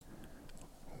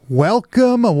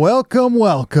Welcome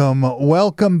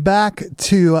back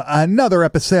to another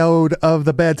episode of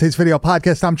the Bad Taste Video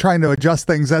Podcast. I'm trying to adjust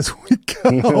things as we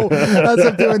go, as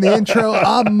I'm doing the intro.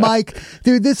 I'm Mike.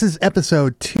 Dude, this is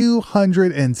episode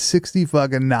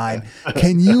 269.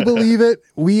 Can you believe it?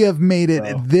 We have made it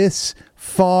this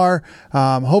far.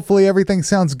 Hopefully everything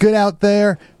sounds good out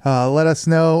there. Let us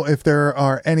know if there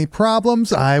are any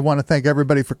problems. I want to thank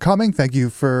everybody for coming. Thank you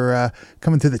for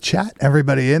coming to the chat.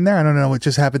 Everybody in there. I don't know what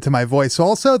just happened to my voice.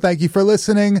 Also, thank you for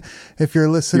listening. If you're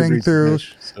listening through,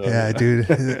 yeah,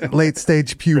 dude, late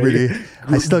stage puberty.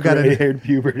 I still got gray-haired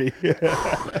puberty.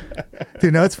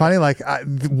 Dude, no, it's funny. Like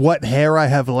what hair I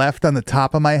have left on the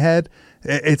top of my head,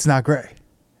 it's not gray.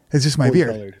 It's just my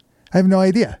beard. Colored? I have no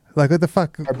idea. Like what the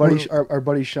fuck? Our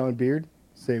buddy Sean Beard,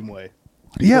 same way.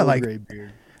 Yeah, like gray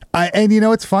beard. And you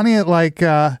know it's funny.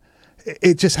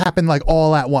 It just happened like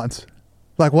all at once.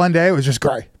 Like one day it was just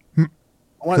gray. I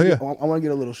want to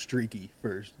get a little streaky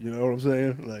first. You know what I'm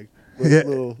saying? Like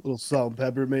little salt and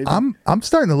pepper maybe. I'm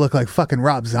starting to look like fucking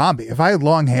Rob Zombie. If I had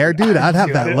long hair, dude, I'd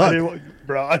have that look.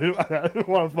 I didn't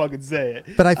want to fucking say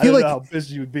it. But I feel like how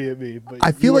pissed you would be at me. But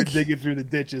I feel like digging through the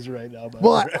ditches right now.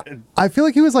 I feel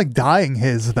like he was like dyeing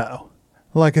his though.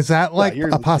 Like, is that like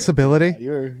a possibility?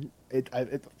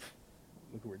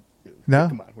 No,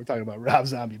 come on. We're talking about Rob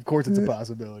Zombie. Of course, it's a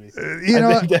possibility.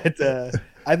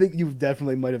 I think you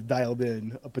definitely might have dialed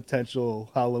in a potential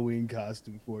Halloween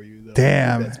costume for you. Though.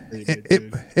 Damn,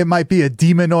 it might be a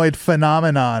demonoid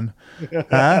phenomenon.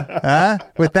 Huh?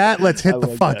 With that, let's hit the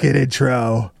fucking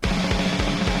intro.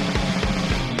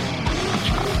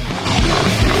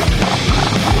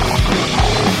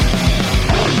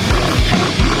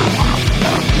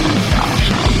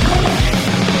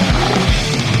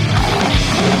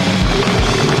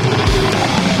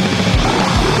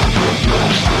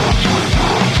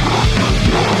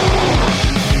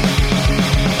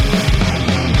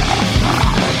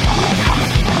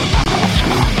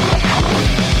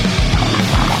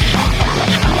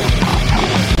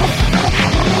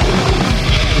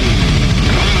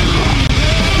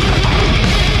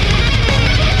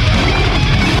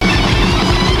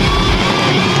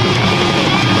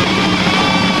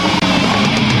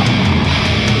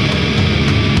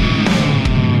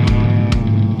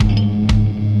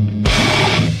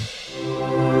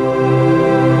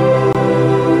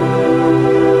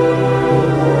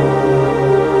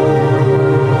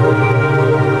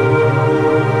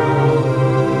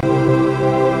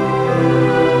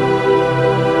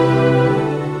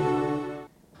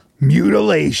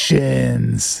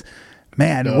 Mutilations.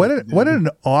 Man, what an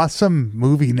awesome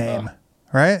movie name,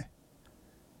 right?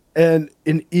 And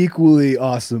an equally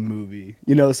awesome movie.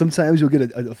 You know, sometimes you'll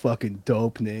get a fucking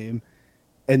dope name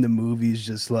and the movie's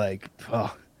just like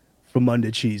from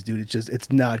under cheese, dude.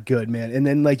 It's not good, man. And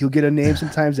then like you'll get a name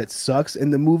sometimes that sucks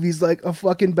and the movie's like a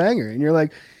fucking banger. And you're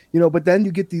like, you know, but then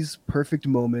you get these perfect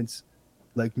moments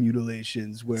like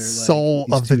Mutilations where like Soul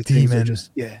of the Demon.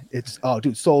 It's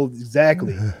dude, Soul,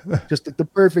 exactly. Just the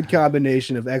perfect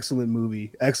combination of excellent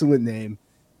movie, excellent name.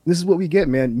 This is what we get,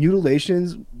 man.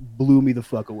 Mutilations blew me the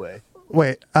fuck away.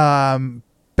 Wait,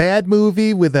 bad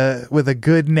movie with a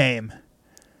good name.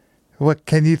 What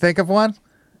can you think of one?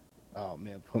 Oh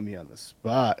man, put me on the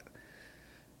spot.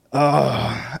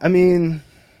 I mean,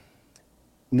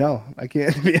 no, I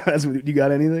can't be honest with you. You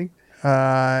got anything?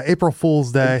 April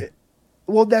Fool's Day.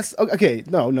 Well, that's okay.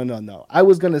 No. I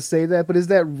was gonna say that, but is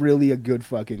that really a good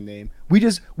fucking name? We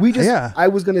just. Yeah. I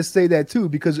was gonna say that too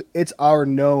because it's our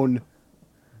known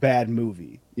bad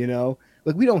movie. You know,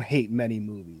 like we don't hate many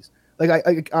movies. Like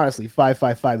I honestly,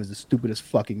 555 is the stupidest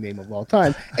fucking name of all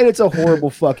time, and it's a horrible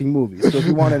fucking movie. So if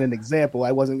you wanted an example,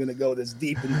 I wasn't gonna go this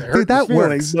deep into hurt that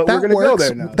feelings, works. But we're gonna go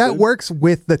there now. That works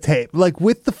with the tape, like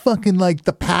with the fucking like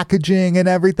the packaging and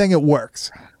everything. It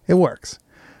works. It works.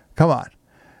 Come on.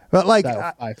 But like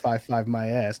 555 my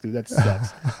ass, dude. That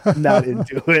sucks. Not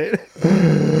into it.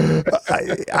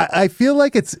 I feel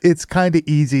like it's kind of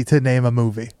easy to name a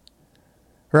movie,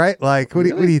 right? Like, what do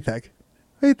you think?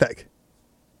 What do you think?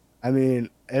 I mean,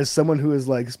 as someone who has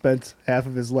like spent half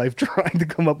of his life trying to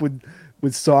come up with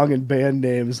song and band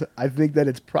names, I think that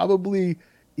it's probably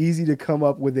easy to come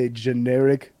up with a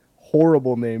generic,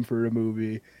 horrible name for a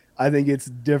movie. I think it's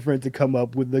different to come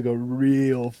up with like a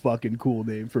real fucking cool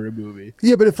name for a movie.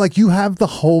 Yeah, but if like you have the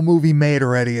whole movie made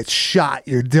already, it's shot,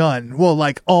 you're done. Well,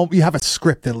 like you have a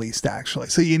script at least actually.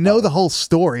 So you know the whole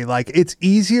story. Like it's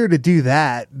easier to do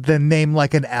that than name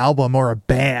like an album or a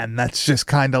band that's just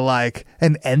kind of like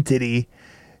an entity.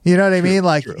 You know what I mean?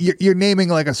 Like you're naming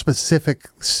like a specific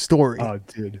story. Oh,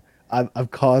 dude.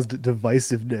 I've caused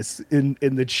divisiveness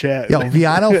in the chat. Yo,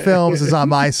 Viano Films is on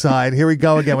my side. Here we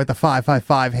go again with the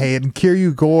 555 hate. And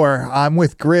Kiryu Gore, I'm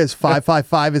with Grizz.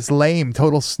 555 is lame.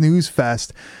 Total snooze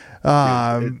fest.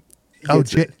 Jane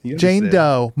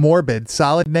Doe, morbid.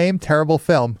 Solid name, terrible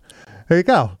film. There you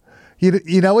go.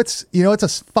 You know it's a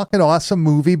fucking awesome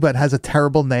movie, but has a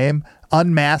terrible name.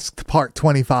 Unmasked Part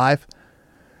 25.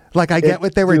 Like I get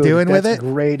what they were doing with it.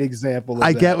 Great example.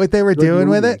 I get what they were doing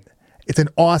with it. It's an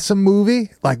awesome movie,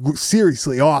 like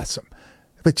seriously awesome.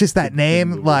 But just that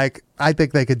name, like I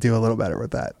think they could do a little better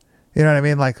with that. You know what I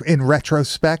mean? Like in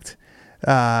retrospect,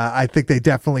 I think they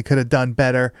definitely could have done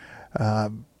better.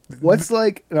 What's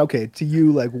like, okay, to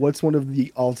you, like what's one of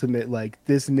the ultimate, like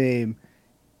this name,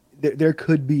 there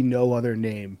could be no other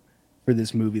name for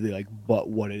this movie, like, but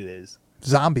what it is.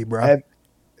 Zombie, bro.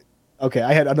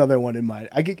 I had another one in mind.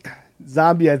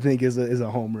 Zombie, I think, is a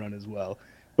home run as well.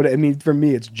 But I mean, for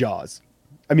me, it's Jaws.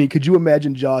 I mean, could you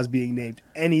imagine Jaws being named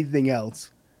anything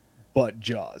else but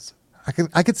Jaws?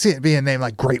 I could see it being named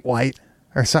like Great White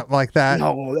or something like that.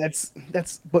 No, that's.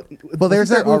 But well, there's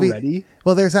that movie. Already?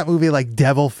 Well, there's that movie like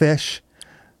Devilfish.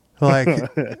 Like,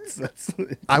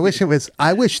 I wish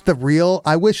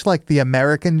like the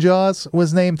American Jaws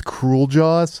was named Cruel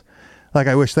Jaws. Like,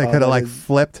 I wish they could have like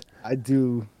flipped. I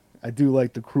do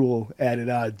like the cruel added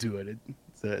on to it.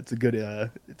 It's a good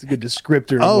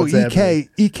descriptor. Oh,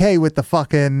 EK with the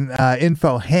fucking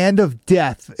info. Hand of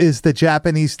Death is the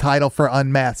Japanese title for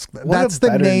Unmasked. That's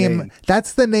the name.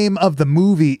 That's the name of the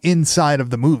movie inside of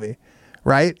the movie,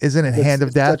 right? Isn't it Hand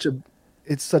of Death?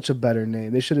 It's such a better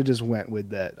name. They should have just went with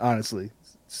that. Honestly,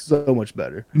 so much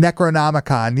better.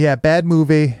 Necronomicon. Yeah, bad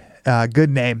movie.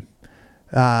 Good name.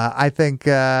 I think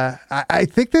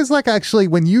there's like actually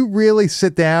when you really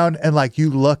sit down and like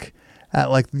you look at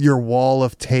like your wall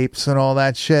of tapes and all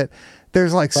that shit,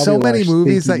 there's like probably so many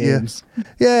movies that games.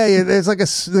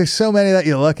 There's so many that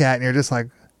you look at and you're just like,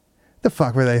 the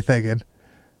fuck were they thinking?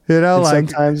 You know, and like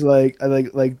sometimes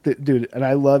dude, and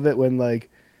I love it when like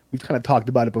we've kind of talked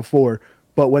about it before,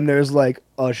 but when there's like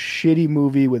a shitty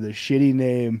movie with a shitty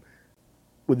name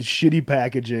with shitty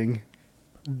packaging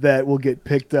that will get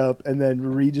picked up and then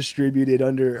redistributed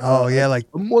under like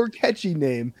a more catchy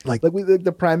name. Like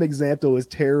the prime example is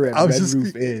Terror at Red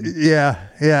Roof Inn. Yeah.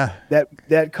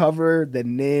 That cover, the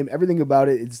name, everything about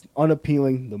it, it's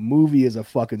unappealing. The movie is a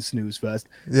fucking snooze fest.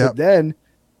 Yeah. But then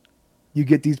you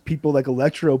get these people like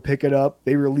Electro pick it up.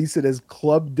 They release it as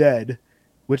Club Dead,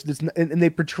 which and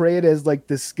they portray it as like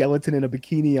this skeleton in a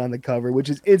bikini on the cover, which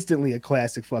is instantly a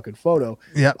classic fucking photo.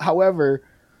 Yeah. However,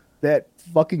 that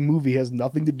fucking movie has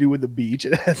nothing to do with the beach.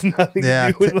 It has nothing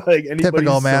to do with like anybody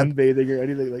sunbathing or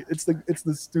anything. Like it's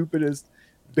the stupidest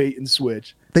bait and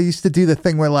switch. They used to do the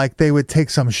thing where like they would take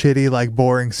some shitty like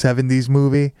boring 70s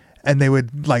movie and they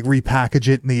would like repackage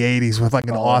it in the 80s with like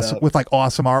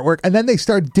awesome artwork, and then they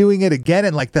started doing it again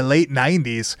in like the late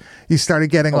 90s. You started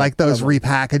getting like those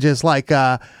repackages, like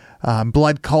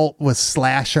Blood Cult was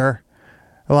Slasher,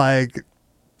 like.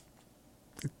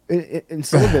 And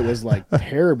some of it was like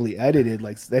terribly edited,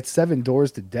 like that 7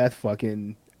 Doors to Death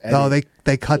fucking edit. Oh,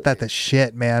 they cut that to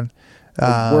shit, man.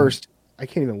 The worst. I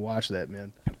can't even watch that,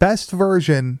 man. Best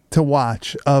version to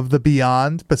watch of The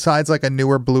Beyond, besides like a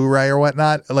newer Blu-ray or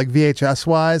whatnot, like VHS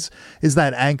wise, is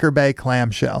that Anchor Bay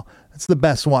clamshell. It's the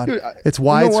best one. Dude, it's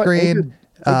widescreen.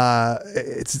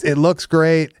 It looks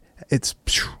great. It's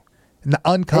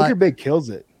uncut. Anchor Bay kills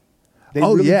it. They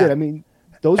really did. I mean,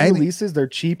 those releases, they're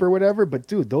cheap or whatever, but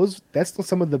dude, that's still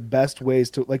some of the best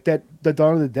ways to like the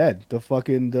Dawn of the Dead, the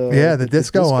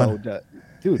disco one.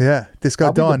 Dude, yeah,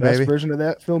 Disco Dawn, the best baby. version of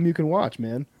that film you can watch,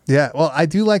 man. Yeah, well, I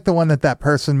do like the one that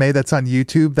person made that's on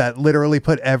YouTube that literally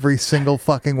put every single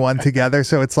fucking one together,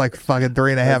 so it's like fucking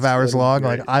 3.5 hours long.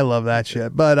 Great. Like, I love that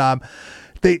shit. But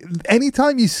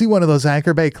anytime you see one of those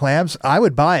Anchor Bay clams, I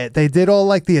would buy it. They did all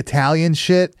like the Italian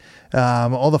shit,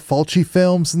 all the Fulci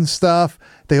films and stuff.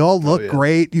 They all look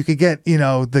great. You could get,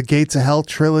 the Gates of Hell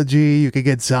trilogy. You could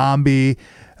get Zombie.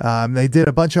 They did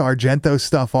a bunch of Argento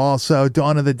stuff also.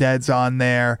 Dawn of the Dead's on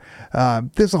there.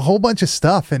 There's a whole bunch of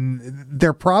stuff, and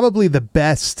they're probably the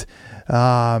best,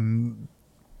 I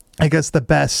guess the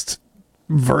best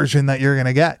version that you're going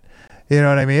to get. You know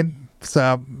what I mean?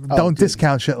 So don't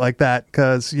discount shit like that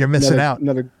because you're missing out.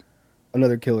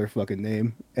 Another killer fucking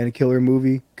name and a killer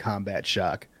movie, Combat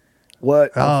Shock.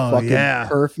 What a fucking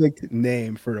perfect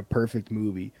name for a perfect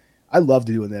movie. I loved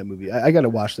doing that movie. I got to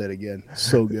watch that again.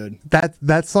 So good.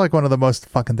 That's like one of the most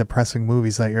fucking depressing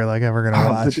movies that you're like ever gonna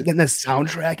watch. And the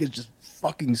soundtrack is just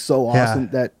fucking so awesome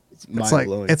that it's mind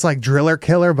blowing. It's like Driller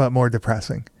Killer, but more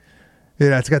depressing.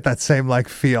 It's got that same like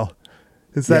feel.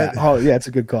 Is that? Oh yeah, it's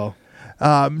a good call.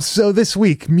 So this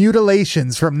week,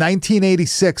 Mutilations from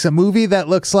 1986, a movie that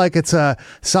looks like it's a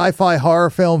sci-fi horror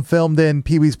film filmed in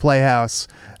Pee-wee's Playhouse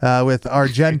with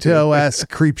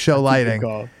Argento-esque creepshow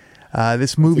lighting.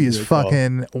 This movie is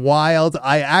fucking wild.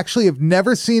 I actually have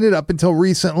never seen it up until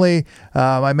recently.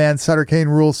 My man Sutter Kane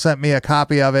Rules sent me a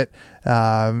copy of it.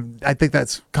 I think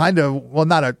that's kind of, well,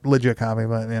 not a legit copy,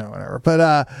 but you know, whatever.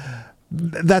 But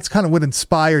that's kind of what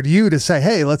inspired you to say,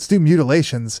 hey, let's do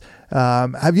Mutilations.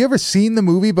 Have you ever seen the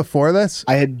movie before this?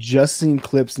 I had just seen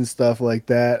clips and stuff like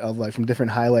that of like from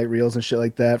different highlight reels and shit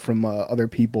like that from other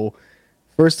people.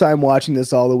 First time watching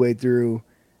this all the way through.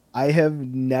 I have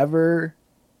never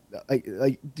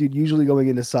like dude, usually going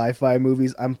into sci-fi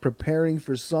movies, I'm preparing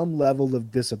for some level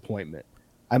of disappointment.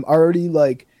 I'm already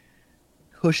like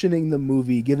cushioning the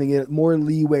movie, giving it more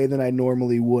leeway than I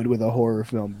normally would with a horror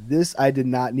film. This, I did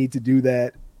not need to do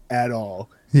that at all.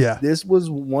 Yeah. This was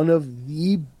one of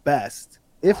the best,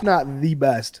 if not the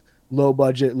best, low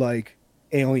budget, like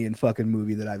alien fucking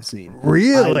movie that I've seen.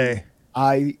 Really?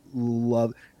 I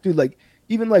love, dude, like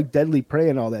even like Deadly Prey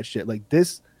and all that shit. Like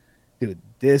this, dude,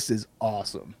 this is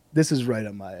awesome. This is right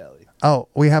up my alley. Oh,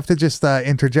 we have to just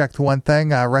interject one thing.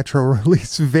 Retro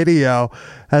Release Video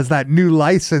has that new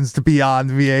licensed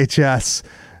Beyond VHS.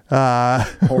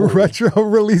 Retro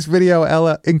Release Video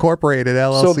Incorporated,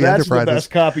 LLC so that's Enterprises. The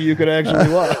best copy you could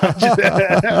actually watch.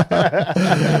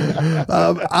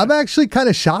 I'm actually kind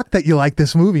of shocked that you like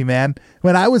this movie, man.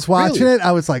 When I was watching it,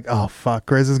 I was like, oh, fuck,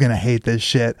 Grizz is going to hate this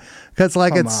shit. Because,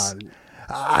 like,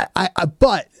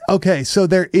 but, okay, so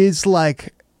there is,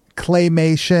 like,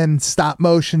 claymation stop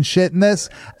motion shit in this,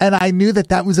 and I knew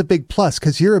that was a big plus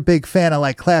because you're a big fan of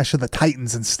like Clash of the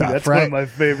Titans and stuff. That's right? One of my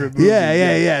favorite movies.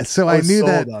 Yeah. So I knew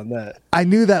that. I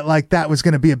knew that like that was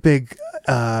going to be a big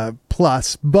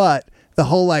plus, but the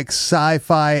whole like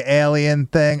sci-fi alien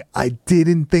thing, I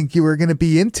didn't think you were going to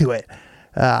be into it.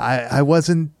 I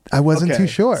wasn't too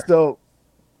sure. So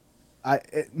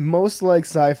most like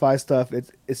sci-fi stuff,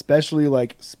 it's especially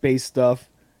like space stuff,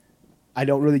 I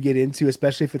don't really get into,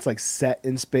 especially if it's like set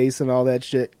in space and all that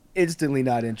shit. Instantly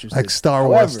not interested. Like Star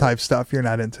Wars type stuff, you're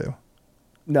not into.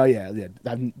 No, yeah.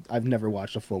 I've never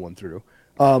watched a full one through.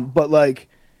 But like,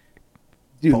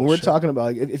 dude, when we're talking about,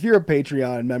 like, if you're a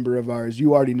Patreon member of ours,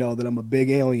 you already know that I'm a big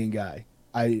alien guy.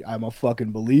 I'm a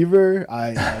fucking believer.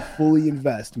 I fully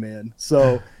invest, man.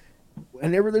 So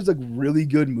whenever there's a really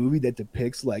good movie that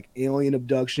depicts like alien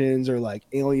abductions or like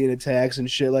alien attacks and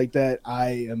shit like that,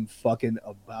 I am fucking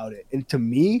about it. And to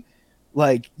me,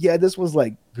 like, yeah, this was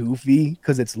like goofy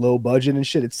because it's low budget and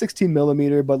shit. It's 16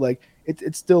 millimeter, but like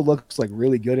it still looks like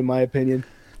really good in my opinion.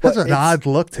 Has an odd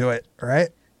look to it, right?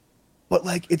 But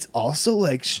like it's also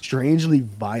like strangely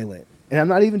violent. And I'm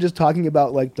not even just talking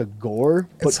about like the gore,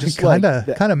 but it's just kind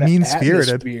of mean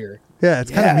spirited. Yeah,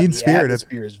 it's kind of mean spirited. The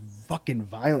atmosphere is fucking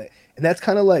violent. And that's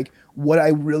kind of like what I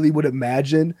really would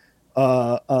imagine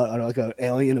like an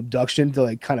alien abduction to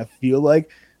like kind of feel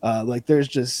like. Like there's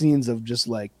just scenes of just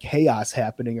like chaos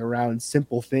happening around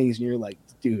simple things, and you're like,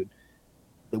 dude,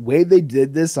 the way they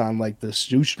did this on like the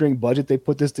shoestring budget they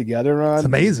put this together on, it's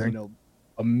amazing. You know,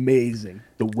 amazing.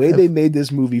 The way they made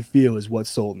this movie feel is what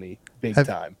sold me big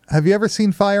time. Have you ever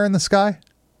seen Fire in the Sky?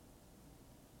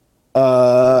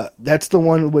 That's the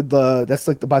one with that's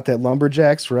like about that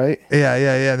lumberjacks, right?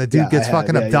 Yeah. The dude gets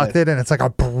fucking abducted, and it's like a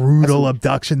brutal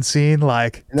abduction scene,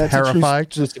 like terrifying.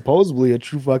 Just supposedly a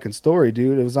true fucking story,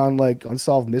 dude. It was on like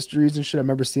Unsolved Mysteries and shit. I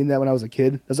remember seeing that when I was a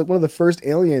kid. It was like one of the first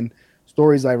alien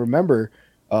stories I remember.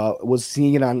 Was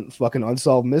seeing it on fucking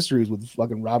Unsolved Mysteries with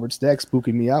fucking Robert Stack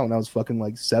spooking me out when I was fucking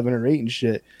like 7 or 8 and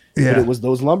shit. Yeah, but it was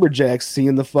those lumberjacks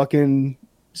seeing the fucking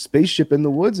spaceship in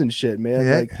the woods and shit, man.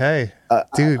 Yeah, like, hey,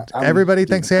 dude, everybody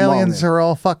thinks aliens are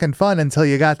all fucking fun until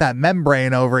you got that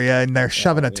membrane over you and they're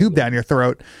shoving a tube down your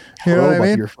throat. You know what I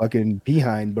mean? You're fucking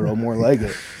behind, bro. More like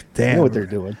it. Damn, I know what they're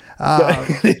doing. But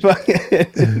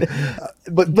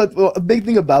a big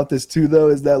thing about this too, though,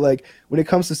 is that like when it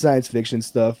comes to science fiction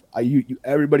stuff,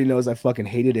 everybody knows I fucking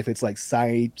hate it if it's like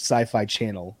sci-fi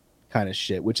channel kind of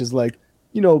shit, which is like,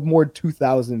 you know, more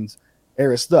 2000s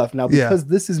era stuff. Now, because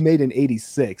this is made in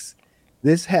 86,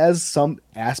 this has some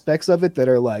aspects of it that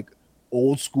are like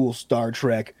old school Star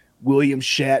Trek, William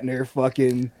Shatner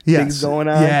fucking things going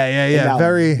on. Yeah.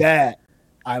 Very that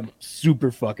I'm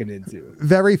super fucking into.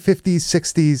 Very 50s,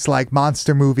 60s, like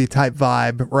monster movie type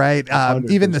vibe, right?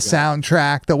 Even the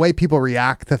soundtrack, the way people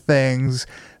react to things,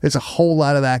 there's a whole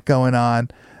lot of that going on.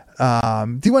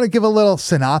 Do you want to give a little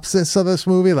synopsis of this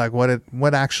movie? Like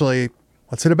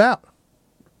what's it about?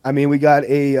 I mean, we got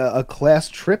a class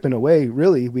trip in a way,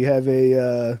 really. We have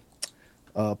a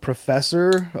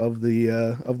professor of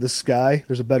the sky.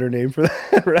 There's a better name for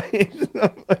that, right?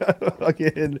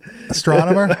 Fucking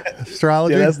astronomer,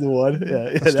 astrology. Yeah, that's the one.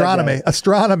 Yeah, astronomy,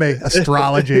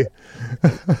 astrology.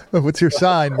 What's your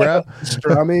sign, bro?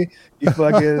 Astronomy. You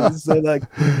fucking so like.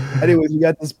 Anyways, we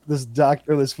got this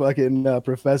doctor, this fucking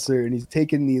professor, and he's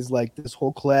taking these like this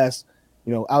whole class,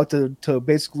 out to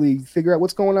basically figure out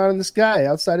what's going on in the sky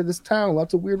outside of this town.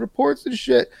 Lots of weird reports and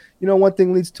shit. One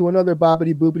thing leads to another.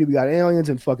 Boppity boopity. We got aliens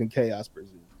and fucking chaos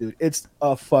prisons, dude. It's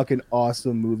a fucking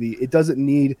awesome movie. It doesn't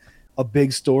need a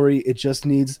big story. It just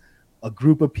needs a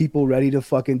group of people ready to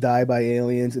fucking die by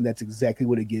aliens, and that's exactly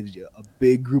what it gives you. A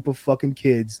big group of fucking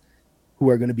kids who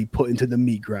are going to be put into the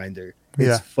meat grinder.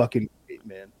 It's fucking great,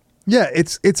 man. Yeah,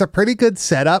 it's a pretty good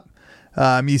setup.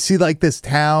 You see, like, this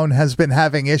town has been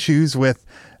having issues with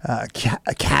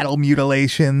cattle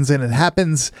mutilations, and it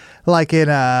happens like in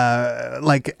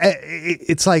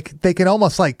it's like they can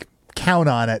almost like count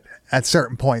on it at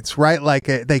certain points, right? Like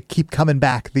they keep coming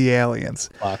back, the aliens.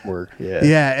 Clockwork,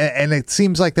 and it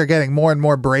seems like they're getting more and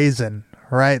more brazen,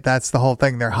 right? That's the whole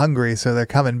thing. They're hungry, so they're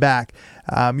coming back.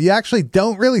 You actually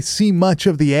don't really see much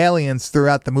of the aliens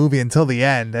throughout the movie until the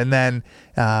end, and then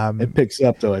it picks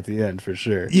up though at the end for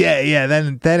sure. Yeah.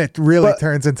 Then it really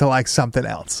turns into like something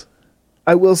else.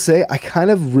 I will say I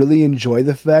kind of really enjoy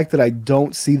the fact that I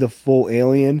don't see the full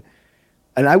alien,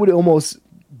 and I would almost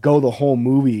go the whole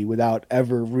movie without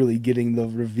ever really getting the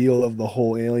reveal of the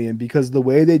whole alien, because the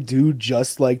way they do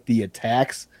just like the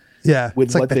attacks. Yeah, with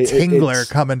it's like the tingler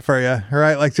coming for you,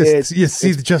 right? Like just you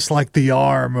see just like the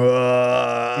arm.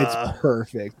 It's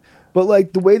perfect. But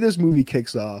like the way this movie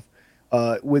kicks off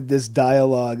with this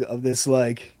dialogue of this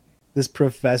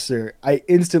professor, I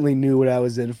instantly knew what I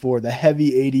was in for. The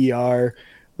heavy ADR,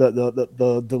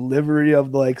 the delivery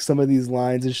of like some of these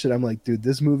lines and shit. I'm like, dude,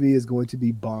 this movie is going to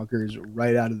be bonkers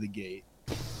right out of the gate.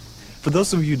 For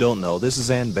those of you who don't know, this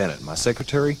is Ann Bennett, my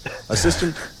secretary,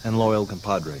 assistant, and loyal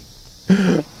compadre.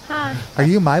 Hi. Are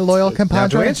you my loyal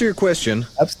compadre? Now, to answer your question,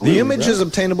 absolutely, the images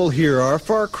obtainable here are a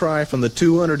far cry from the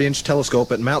 200-inch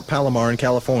telescope at Mount Palomar in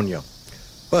California.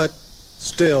 But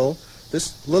still,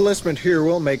 this little instrument here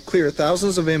will make clear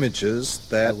thousands of images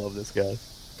that I love this guy.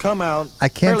 Come out. I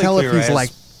can't tell if he's like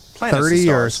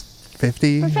 30 or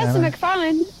 50. Professor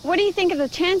McFarlane, what do you think of the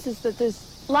chances that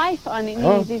there's life on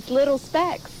these little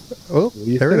specks? Oh,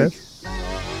 there it is.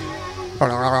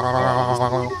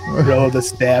 Bro, the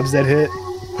stabs that hit.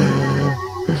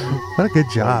 What a good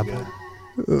job.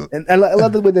 And I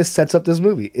love the way this sets up this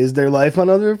movie. Is there life on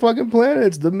other fucking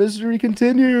planets? The mystery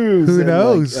continues. Who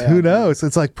knows? Who knows?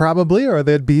 It's like probably, or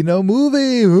there'd be no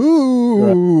movie.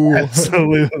 Ooh.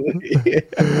 Absolutely.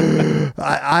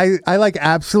 I like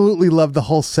absolutely love the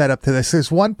whole setup to this.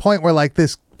 There's one point where like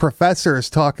this professor is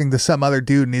talking to some other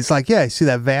dude, and he's like, "Yeah, you see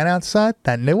that van outside?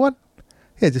 That new one?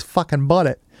 Yeah, just fucking bought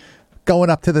it. Going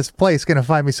up to this place, gonna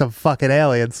find me some fucking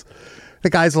aliens." The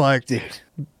guy's like, dude,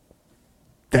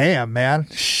 damn, man,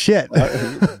 shit.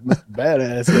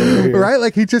 Badass over here. Right?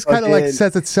 Like he just kind of like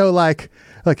says it so like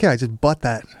yeah, I just bought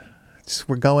that.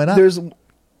 We're going up. There's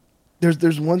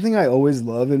one thing I always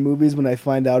love in movies when I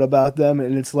find out about them,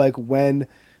 and it's like when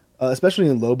especially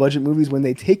in low budget movies, when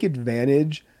they take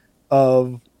advantage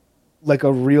of like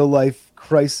a real life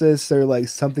crisis or like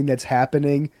something that's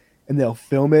happening, and they'll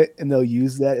film it and they'll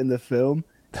use that in the film,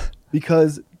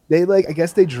 because they I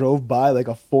guess they drove by like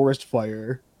a forest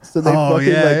fire. So they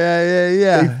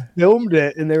They filmed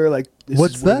it and they were like, "This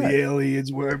what's is where that? the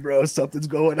aliens were, bro. Something's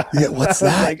going on." Yeah, what's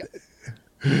that? Like,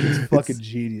 it's fucking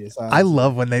genius. Honestly. I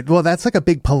love when that's like a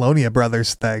big Polonia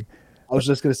Brothers thing. I was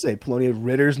just gonna say, Polonia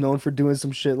Ritter's known for doing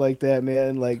some shit like that,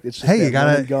 man. Like it's just hey, you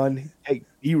got a gun. Hey,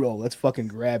 B-roll, let's fucking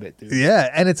grab it, dude. Yeah,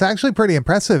 and it's actually pretty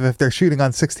impressive if they're shooting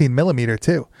on 16 millimeter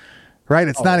too. Right?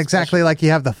 It's not exactly like you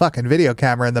have the fucking video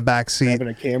camera in the back seat. Having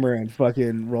a camera and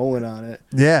fucking rolling on it.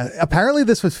 Yeah. Apparently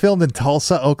this was filmed in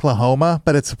Tulsa, Oklahoma,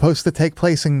 but it's supposed to take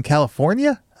place in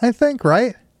California, I think,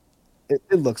 right?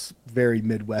 It looks very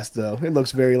Midwest, though. It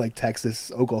looks very like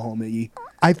Texas, Oklahoma-y.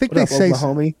 I think they say...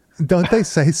 Don't they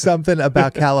say something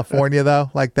about California, though?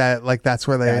 Like that? Like that's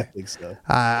where they... Yeah, I think so.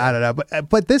 I don't know.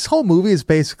 But this whole movie is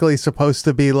basically supposed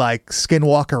to be like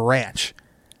Skinwalker Ranch,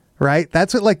 right?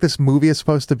 That's what like this movie is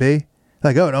supposed to be.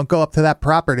 Like, oh, don't go up to that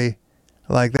property.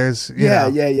 Like, there's, you know.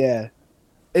 Yeah.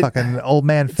 Fucking old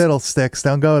man fiddlesticks.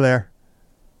 Don't go there.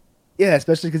 Yeah,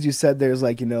 especially because you said there's,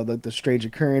 like, you know, the strange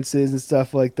occurrences and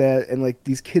stuff like that. And, like,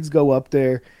 these kids go up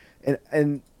there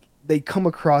and they come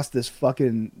across this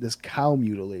cow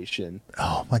mutilation.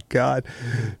 Oh, my God.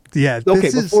 Yeah.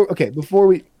 Before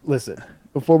we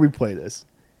play this,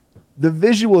 the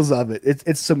visuals of it,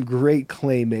 it's some great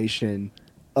claymation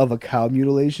of a cow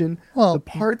mutilation. Well, the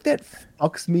part that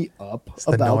fucks me up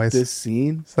about about this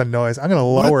scene. It's the noise. I'm gonna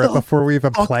lower it before we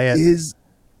even play it.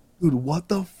 Dude, what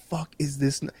the fuck is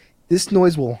this? This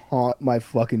noise will haunt my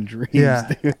fucking dreams.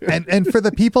 Yeah, dude. and for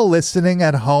the people listening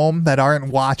at home that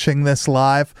aren't watching this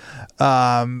live,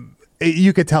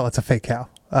 you could tell it's a fake cow.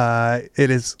 It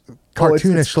is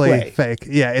cartoonishly it's fake.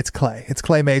 Yeah, it's clay. It's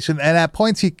claymation, and at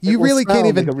points you really can't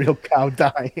even like a real cow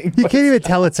dying. You can't even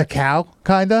tell it's a cow,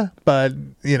 kinda. But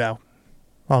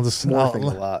I'll just morphing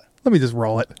a lot. Let me just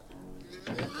roll it.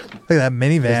 Look at that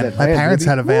minivan. My parents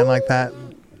had a van like that.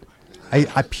 I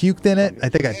puked in it. I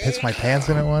think I pissed my pants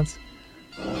in it once.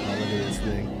 Oh, look at this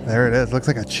thing. There it is. Looks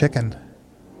like a chicken.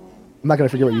 I'm not gonna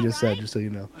forget what you just said, just so you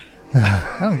know.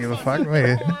 I don't give a fuck.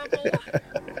 Wait.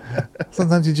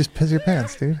 Sometimes you just piss your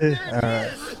pants, dude. All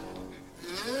right.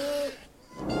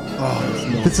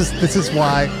 Oh, this is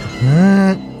why.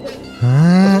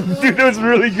 Dude, that was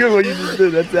really good what you just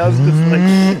did. That sounds just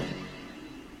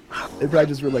like. They probably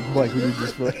just were like, Mike, we need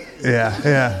this play.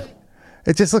 Yeah.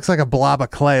 It just looks like a blob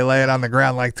of clay laying on the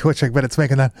ground, like twitching, but it's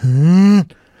making that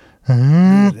Dude,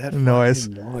 that noise.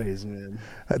 Noise, man.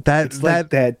 It's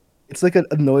like a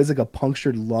noise like a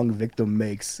punctured lung victim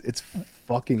makes. It's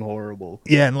fucking horrible.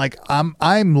 Yeah, and like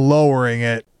I'm lowering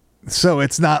it so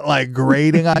it's not like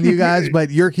grating on you guys, but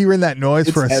you're hearing that noise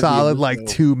for a solid like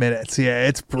 2 minutes. Yeah,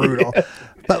 it's brutal. Yeah.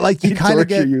 But like you kind of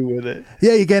get you with it.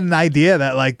 Yeah, you get an idea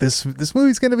that like this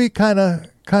movie's gonna be kind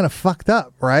of fucked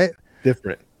up, right?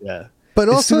 Different, yeah. But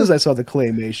as also, soon as I saw the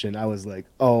claymation, I was like,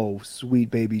 "Oh,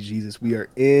 sweet baby Jesus, we are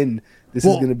in. This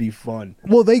is gonna be fun."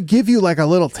 Well, they give you like a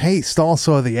little taste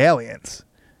also of the aliens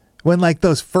when like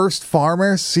those first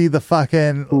farmers see the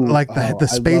fucking the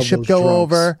spaceship go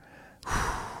over.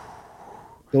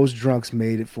 Those drunks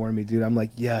made it for me, dude. I'm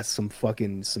like, yes, some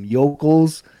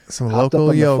yokels, some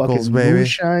local yokels, baby.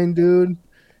 Moonshine, dude.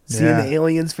 Seeing the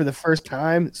aliens for the first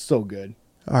time, it's so good.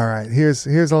 All right, here's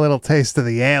a little taste of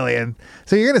the alien.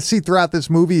 So you're gonna see throughout this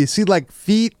movie, you see like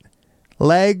feet,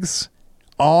 legs,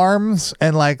 arms,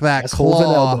 and like that claw.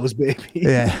 And elbows, baby.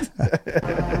 Yeah.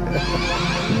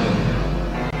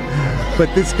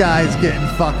 But this guy's getting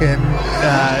fucking.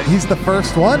 He's the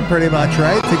first one, pretty much,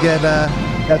 right, to get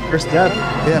that first step.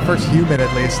 Yeah, first human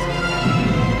at least.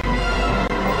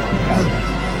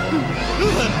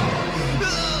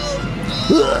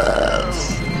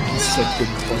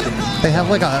 They have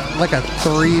like a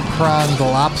 3-pronged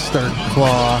lobster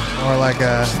claw, or like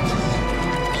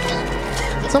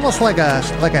it's almost like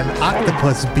an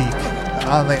octopus beak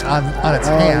on its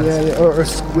hands. Yeah, or a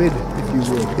squid, if you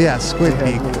would. Yeah, squid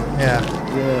beak. Yeah.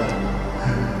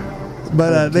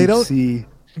 But they don't see.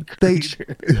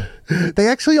 They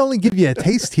actually only give you a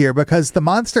taste here because the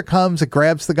monster comes, it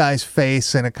grabs the guy's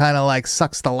face, and it kind of like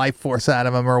sucks the life force out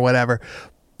of him or whatever.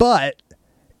 But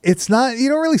it's not, you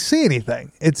don't really see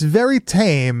anything. It's very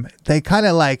tame. They kind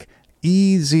of like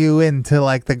ease you into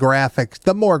like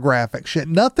the more graphic shit.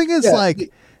 Nothing is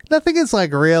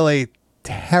like really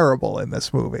terrible in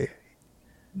this movie.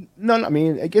 No, I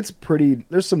mean, it gets pretty,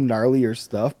 there's some gnarlier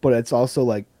stuff, but it's also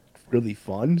like really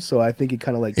fun. So I think it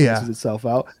kind of like cancels itself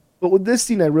out. But with this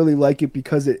scene, I really like it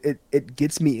because it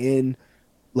gets me in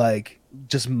like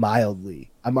just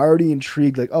mildly. I'm already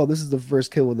intrigued, like, oh, this is the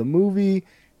first kill of the movie.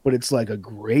 But it's like a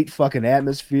great fucking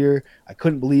atmosphere. I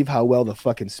couldn't believe how well the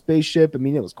fucking spaceship. I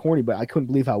mean, it was corny, but I couldn't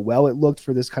believe how well it looked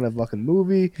for this kind of fucking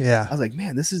movie. Yeah, I was like,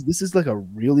 man, this is like a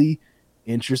really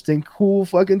interesting, cool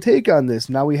fucking take on this.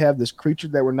 Now we have this creature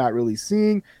that we're not really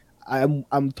seeing.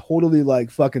 I'm totally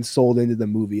like fucking sold into the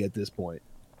movie at this point.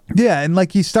 Yeah, and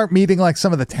like you start meeting like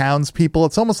some of the townspeople.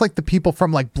 It's almost like the people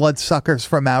from like Bloodsuckers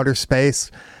from Outer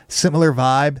Space. Similar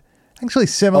vibe. Actually,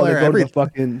 similar.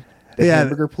 The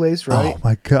hamburger place, right? Oh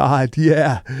my god,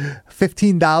 yeah.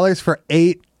 $15 for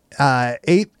eight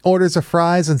orders of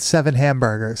fries and 7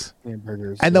 hamburgers.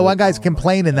 And the one guy's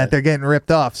complaining that they're getting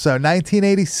ripped off. So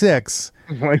 1986.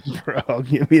 Like, bro,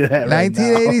 give me that.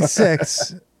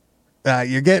 1986.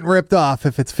 You're getting ripped off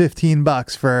if it's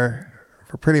 $15 for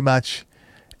pretty much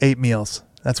 8 meals.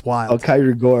 That's wild. Oh,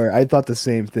 Kyrie Gore, I thought the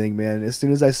same thing, man. As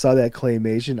soon as I saw that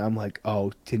claymation, I'm like,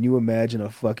 oh, can you imagine a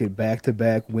fucking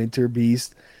back-to-back Winter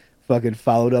Beast fucking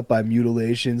followed up by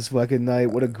Mutilations fucking night?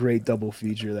 What a great double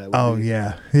feature that would be.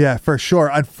 Yeah, for sure.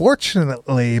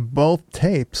 Unfortunately, both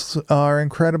tapes are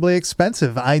incredibly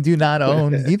expensive. I do not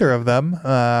own either of them.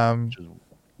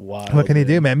 Wild, what can you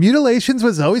do, man? Mutilations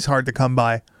was always hard to come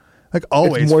by. Like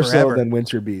always, it's more forever. so than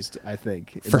Winter Beast, I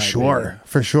think. For sure,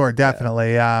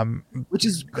 definitely. Yeah. Which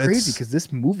is crazy because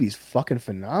this movie's fucking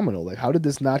phenomenal. Like, how did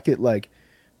this not get like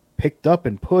picked up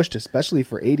and pushed, especially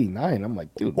for '89? I'm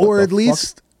like, dude, or at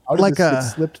least How did this get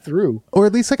slipped through? Or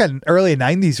at least like an early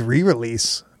 90s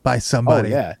re-release by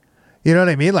somebody. Oh, yeah. You know what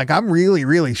I mean? Like, I'm really,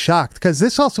 really shocked because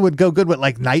this also would go good with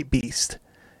like Night Beast.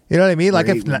 You know what I mean? Like,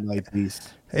 if Night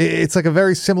Beast. It's like a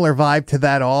very similar vibe to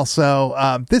that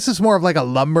also. This is more of like a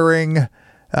lumbering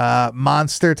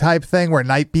monster type thing where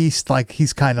Night Beast, like,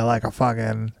 he's kind of like a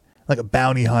fucking, like a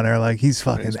bounty hunter. Like, he's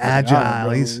fucking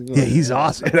agile. He's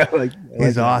awesome.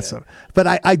 He's awesome. But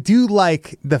I do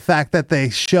like the fact that they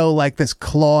show like this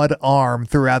clawed arm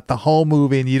throughout the whole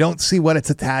movie and you don't see what it's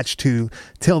attached to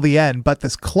till the end. But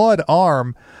this clawed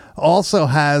arm also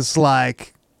has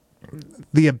like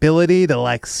the ability to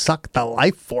like suck the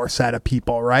life force out of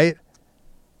people, right?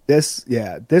 This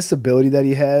ability that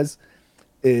he has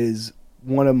is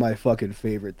one of my fucking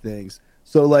favorite things.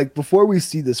 So like before we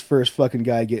see this first fucking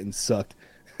guy getting sucked,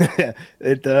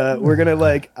 we're gonna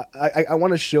like I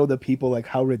want to show the people like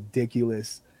how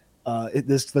ridiculous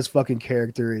this fucking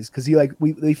character is, because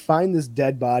they find this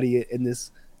dead body in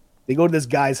this. They go to this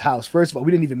guy's house. First of all,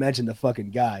 we didn't even mention the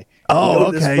fucking guy. Oh,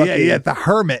 okay, the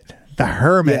hermit.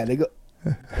 Yeah, they go.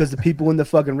 Because the people in the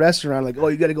fucking restaurant are like, oh,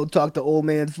 you got to go talk to old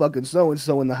man fucking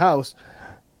so-and-so in the house.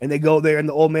 And they go there and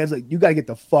the old man's like, you got to get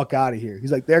the fuck out of here.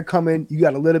 He's like, they're coming. You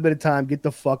got a little bit of time. Get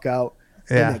the fuck out.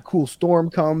 Yeah. And that cool storm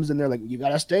comes and they're like, you got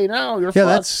to stay now. You're fucked.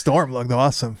 That storm looked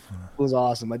awesome. It was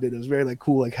awesome. I did. It was very like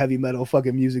cool, like heavy metal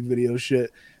fucking music video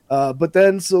shit. But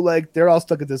then, so like, they're all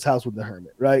stuck at this house with the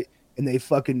hermit, right? And they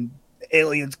fucking,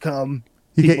 aliens come.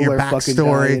 You get your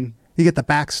backstory. You get the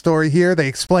backstory here. They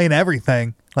explain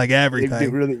everything. Like everything. They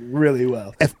do really, really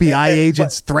well. FBI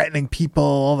agents threatening people,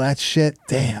 all that shit.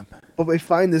 Damn. But they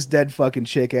find this dead fucking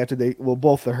chick after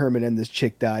both the hermit and this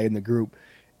chick die in the group.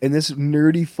 And this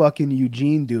nerdy fucking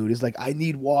Eugene dude is like, I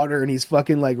need water. And he's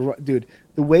fucking like, dude,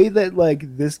 the way that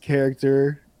like this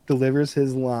character delivers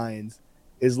his lines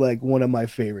is like one of my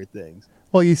favorite things.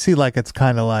 Well, you see, like, it's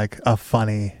kind of like a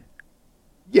funny.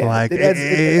 Yeah. Like, it's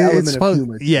an element of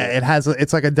humor. It has,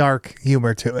 it's like a dark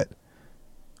humor to it.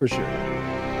 For sure.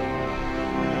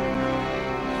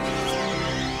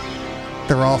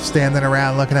 They're all standing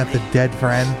around looking at the dead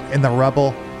friend in the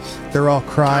rubble. They're all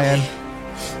crying.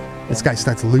 This guy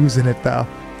starts losing it, though.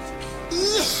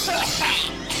 Please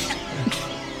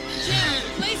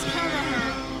cover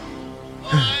her.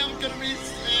 I'm gonna be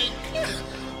sick.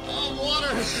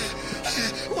 Water.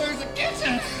 Where's the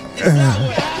kitchen?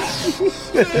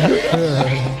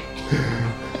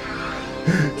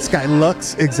 This guy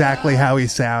looks exactly how he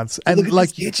sounds, and look at like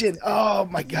this kitchen. Oh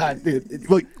my god, dude!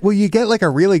 Well, you get like a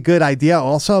really good idea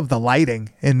also of the lighting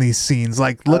in these scenes.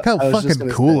 Like, look how fucking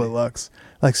cool it looks.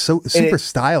 Like, so super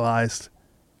stylized.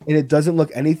 And it doesn't look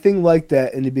anything like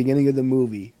that in the beginning of the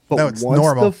movie. But no, it's once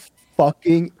normal. The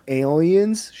fucking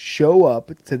aliens show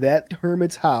up to that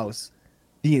hermit's house,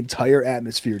 the entire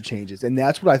atmosphere changes, and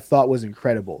that's what I thought was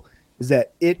incredible. Is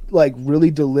that it like really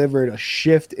delivered a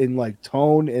shift in like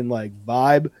tone and like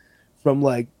vibe from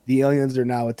like the aliens are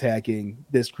now attacking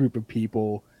this group of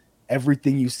people.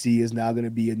 Everything you see is now going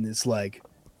to be in this like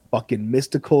fucking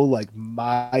mystical, like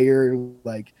mire,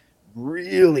 like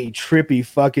really trippy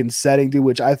fucking setting, dude,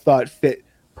 which I thought fit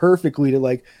perfectly to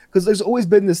like, because there's always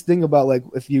been this thing about like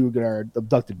if you are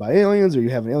abducted by aliens or you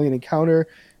have an alien encounter,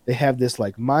 they have this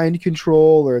like mind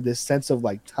control or this sense of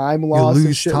like time loss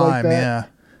and shit like that.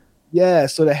 Yeah,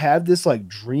 so to have this like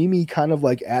dreamy kind of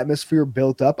like atmosphere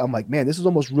built up, I'm like, man, this is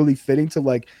almost really fitting to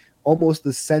like almost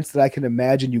the sense that I can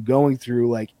imagine you going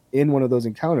through like in one of those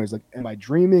encounters. Like, am I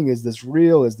dreaming? Is this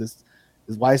real?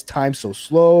 Why is time so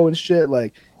slow and shit?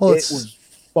 Like, it was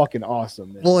fucking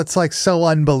awesome, man. Well, it's like so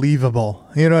unbelievable.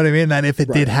 You know what I mean? That if it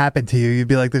did happen to you, you'd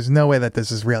be like, there's no way that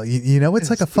this is real. You know, it's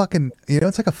like a fucking,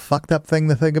 it's like a fucked up thing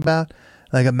to think about.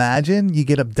 Like, imagine you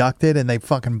get abducted and they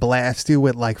fucking blast you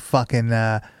with like fucking,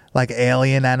 like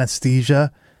alien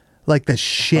anesthesia, like the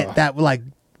shit that like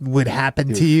would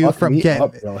happen to you from getting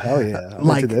up, bro. Hell yeah. I'm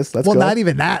like into this. Let's well go. Not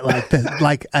even that,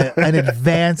 like an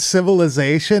advanced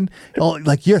civilization.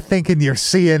 Like you're thinking you're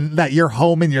seeing that you're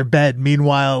home in your bed,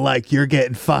 meanwhile like you're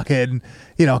getting fucking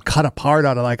cut apart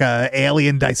on like a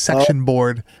alien dissection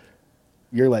board.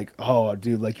 You're like, oh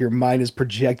dude, like your mind is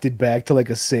projected back to like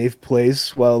a safe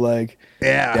place while like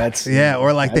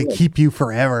or like they keep you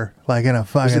forever like in a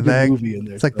fucking thing.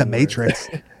 It's like the Matrix.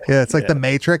 Yeah, it's like the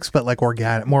Matrix, but like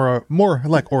organic, more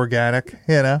like organic,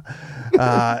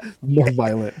 more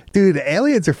violent. Dude,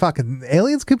 aliens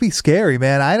could be scary,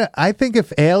 man. I think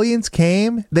if aliens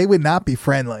came, they would not be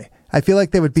friendly. I feel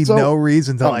like there would be no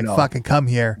reason to fucking come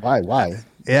here. Why?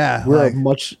 Yeah, we're a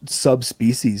much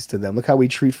subspecies to them. Look how we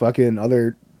treat fucking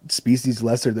other species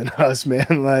lesser than us, man.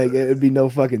 Like it would be no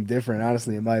fucking different,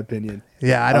 honestly, in my opinion.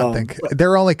 Yeah, I don't think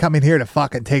they're only coming here to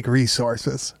fucking take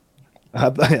resources. I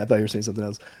thought you were saying something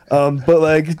else. But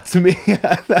like to me,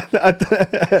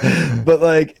 but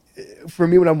like for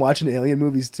me when I'm watching alien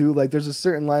movies too, like there's a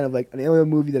certain line of like an alien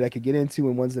movie that I could get into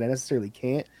and ones that I necessarily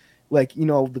can't. Like, you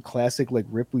know, the classic like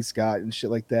Ripley Scott and shit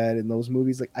like that in those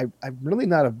movies. Like I'm really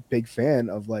not a big fan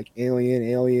of like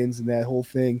aliens and that whole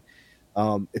thing.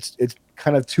 It's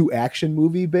kind of too action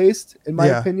movie based in my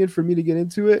opinion for me to get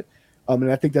into it. And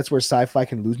I think that's where sci-fi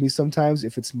can lose me sometimes.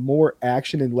 If it's more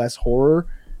action and less horror,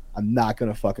 I'm not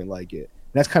gonna fucking like it.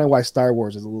 And that's kind of why Star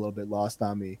Wars is a little bit lost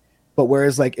on me. But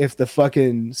whereas like if the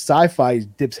fucking sci-fi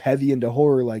dips heavy into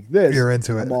horror like this, you're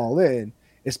into it. I'm all in.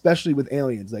 Especially with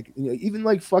aliens, like, you know, even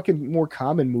like fucking more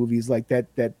common movies like that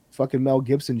fucking Mel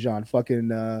Gibson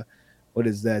fucking what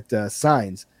is that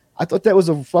Signs. I thought that was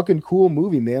a fucking cool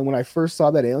movie, man. When I first saw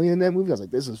that alien in that movie, I was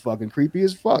like, this is fucking creepy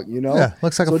as fuck, you know? Yeah,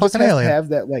 looks like so a fucking alien. Have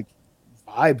that like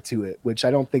vibe to it, which I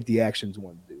don't think the actions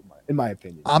one do, in my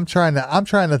opinion. I'm trying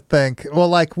to think. Well,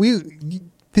 like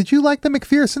did you like the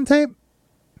McPherson tape?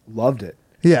 Loved it.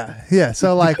 Yeah.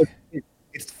 So like it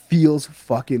feels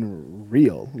fucking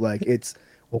real. Like it's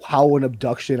how an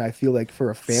abduction, I feel like for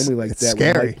a family like that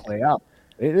scary. Might play out.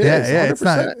 It is, yeah,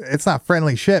 100%. it's not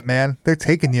friendly shit, man. They're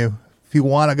taking you if you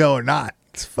want to go or not.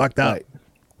 It's fucked up. Right.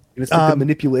 And it's like the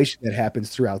manipulation that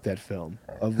happens throughout that film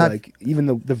of like even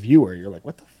the viewer, you're like,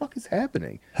 what the fuck is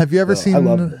happening? Have you ever seen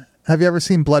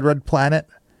Blood Red Planet?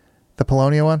 The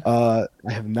Polonia one? I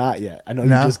have not yet. I know you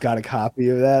just got a copy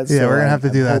of that. Yeah, so we're gonna have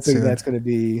to do that soon. That's going to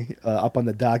be up on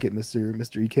the docket,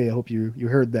 Mr. EK. I hope you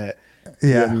heard that.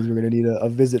 Yeah, that means we're going to need a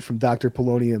visit from Dr.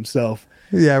 Polonia himself.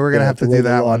 Yeah, we're gonna have to do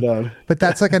that one. But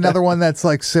that's like another one that's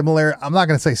like similar. I'm not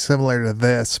gonna say similar to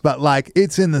this, but like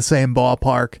it's in the same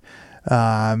ballpark.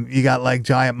 You got like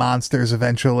giant monsters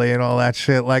eventually and all that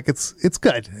shit. Like it's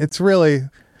good. It's really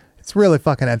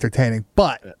fucking entertaining.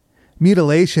 But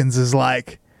Mutilations is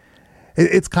like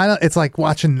it's like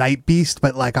watching Night Beast,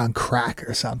 but like on crack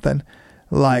or something.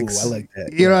 Like, ooh, I like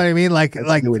that. You know what I mean? Like a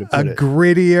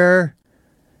grittier,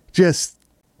 just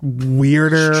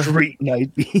weirder street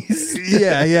Night Beast.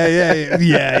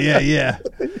 Yeah.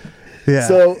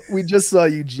 So we just saw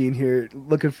Eugene here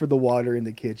looking for the water in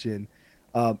the kitchen.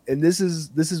 And this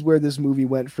is where this movie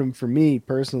went from, for me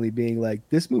personally, being like,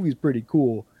 this movie's pretty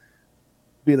cool.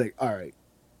 Be like, all right,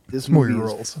 this movie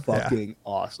is fucking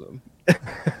awesome.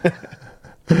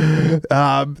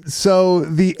 So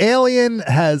the alien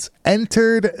has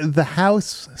entered the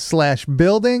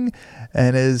house/building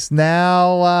and is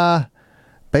now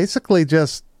basically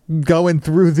just going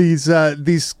through these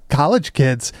college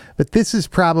kids. But this is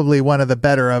probably one of the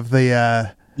better of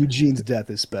the Eugene's death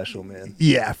is special, man.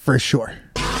 Yeah, for sure.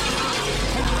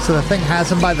 So the thing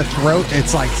has him by the throat.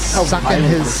 It's like sucking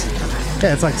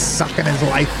his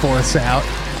life force out.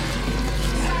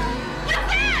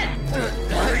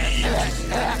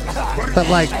 But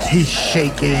like he's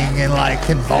shaking and like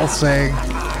convulsing,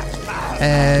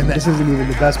 and this isn't even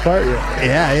the best part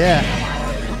yet. Yeah,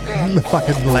 the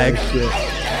fucking leg.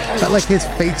 But like his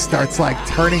face starts like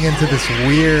turning into this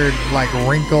weird, like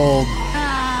wrinkled,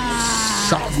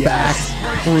 sucked back,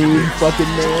 crude fucking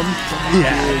man.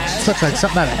 Yeah, it looks like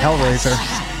something out of Hellraiser.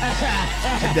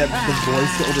 And the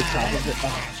voice over top of it.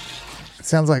 Oh. It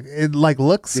sounds like it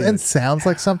looks and sounds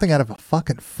like something out of a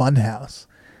fucking funhouse.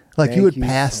 Like you would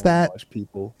pass so that, much,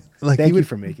 people. Like Thank you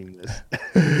for making this.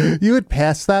 You would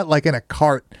pass that like in a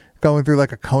cart going through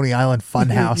like a Coney Island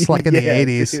funhouse, like in the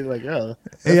 80s. Like, oh,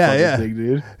 big,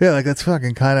 dude. Yeah, like that's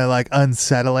fucking kind of like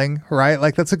unsettling, right?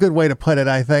 Like that's a good way to put it.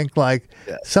 I think like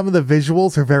some of the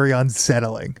visuals are very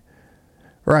unsettling,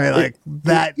 right? Like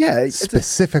that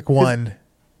specific one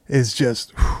is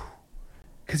just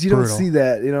because you don't see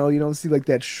that, you know, you don't see like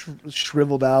that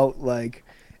shriveled out like.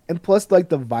 And plus, like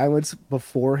the violence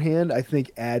beforehand, I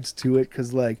think adds to it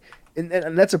because, like,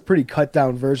 and that's a pretty cut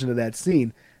down version of that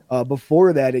scene.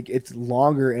 Before that, it's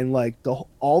longer and like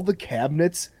all the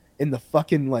cabinets in the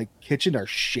fucking like kitchen are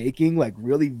shaking like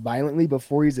really violently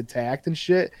before he's attacked and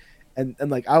shit. And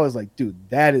like I was like, dude,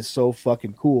 that is so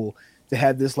fucking cool to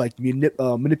have this like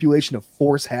manipulation of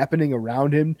force happening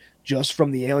around him just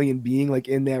from the alien being like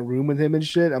in that room with him and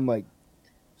shit. I'm like,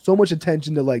 so much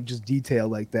attention to like just detail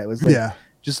like that. It was like,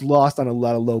 just lost on a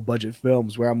lot of low budget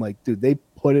films where I'm like, dude, they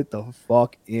put it the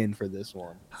fuck in for this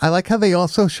one. I like how they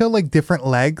also show like different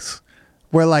legs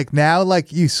where like now,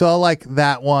 like you saw like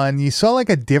that one, you saw like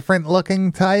a different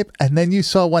looking type. And then you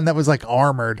saw one that was like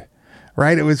armored,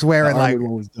 right? It was wearing like,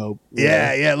 one was dope.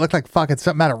 Yeah. It looked like fucking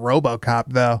something out of RoboCop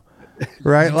though.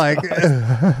 Right. Like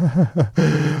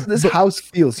this house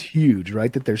feels huge,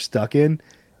 right? That they're stuck in.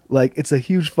 Like it's a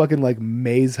huge fucking like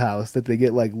maze house that they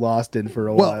get like lost in for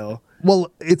a while.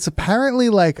 Well, it's apparently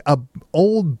like a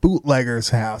old bootlegger's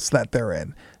house that they're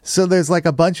in. So there's like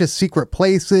a bunch of secret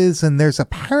places, and there's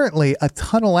apparently a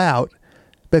tunnel out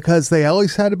because they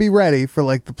always had to be ready for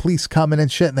like the police coming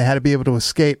and shit, and they had to be able to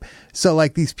escape. So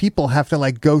like these people have to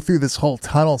like go through this whole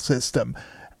tunnel system.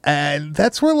 And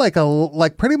that's where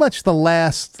like pretty much the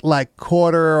last like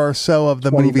quarter or so of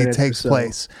the movie takes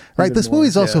place. Right? This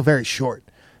movie's also very short.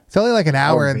 It's only like an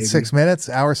hour and 6 minutes,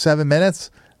 hour 7 minutes.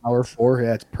 Hour 4,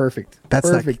 yeah, it's perfect. That's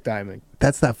perfect timing.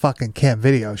 That's that fucking camp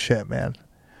video shit, man.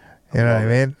 You know what I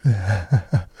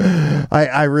mean?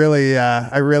 I really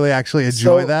actually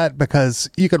enjoy that because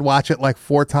you could watch it like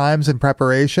 4 times in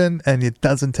preparation, and it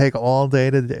doesn't take all day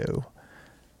to do.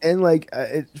 And like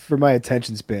for my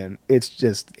attention span, it's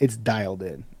dialed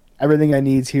in. Everything I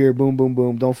need's here. Boom, boom,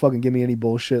 boom. Don't fucking give me any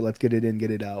bullshit. Let's get it in, get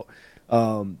it out.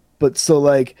 But so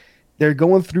like they're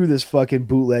going through this fucking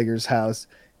bootlegger's house,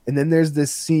 and then there's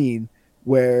this scene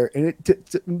where, and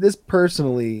this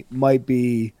personally might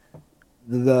be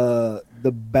the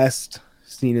best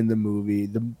scene in the movie,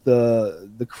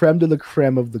 the creme de la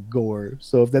creme of the gore.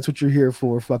 So if that's what you're here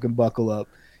for, fucking buckle up.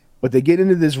 But they get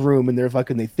into this room and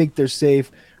they think they're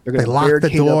safe. They're gonna lock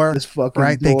the door. This fucking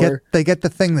right? Door. They get the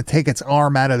thing to take its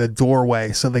arm out of the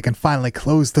doorway so they can finally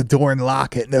close the door and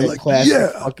lock it. And they're like, we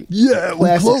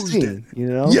closed scene, it. You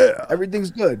know,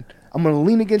 everything's good. I'm gonna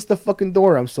lean against the fucking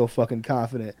door. I'm so fucking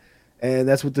confident. And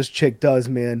that's what this chick does,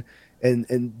 man.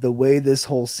 And the way this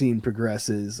whole scene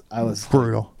progresses, I was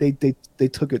brutal. They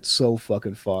took it so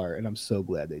fucking far, and I'm so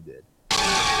glad they did.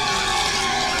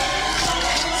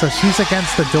 So she's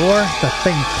against the door. The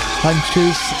thing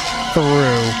punches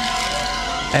through,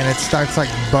 and it starts like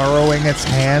burrowing its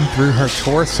hand through her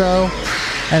torso,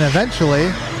 and eventually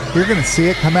you're gonna see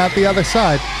it come out the other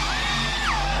side.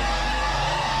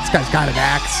 This guy's got an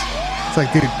axe. It's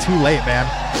like, dude, too late, man.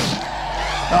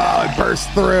 Oh, it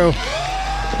burst through.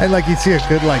 And like you see a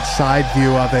good like side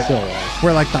view of it,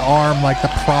 where like the arm, like the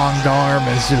pronged arm,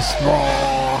 is just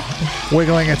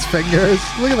wiggling its fingers.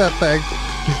 Look at that thing.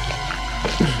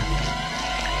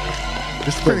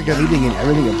 Just pretty good lighting and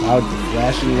everything about the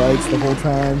flashing lights the whole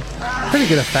time. Pretty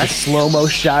good effect. The slow-mo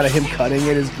shot of him cutting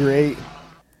it is great.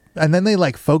 And then they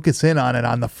like focus in on it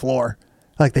on the floor,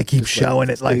 like they keep just showing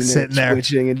it like sitting there,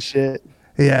 twitching and shit.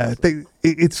 Yeah,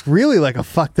 it's really like a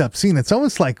fucked up scene. It's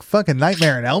almost like fucking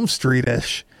Nightmare on Elm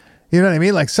Street-ish. You know what I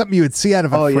mean? Like something you would see out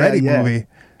of a Freddy movie.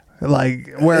 Like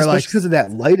where especially like because of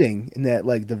that lighting and that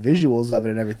like the visuals of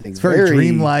it and everything. It's very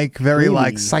dreamlike, very dreamy,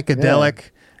 like psychedelic.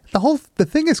 Yeah. The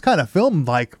thing is kind of filmed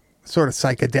like sort of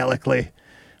psychedelically,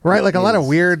 right? Like a lot of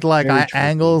weird like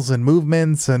angles and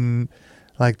movements and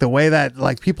like the way that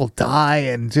like people die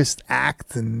and just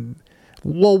act and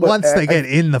once they get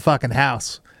in the fucking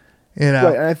house. You know,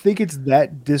 right, and I think it's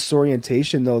that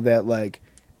disorientation though that like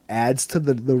adds to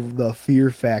the fear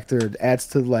factor. It adds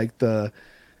to like the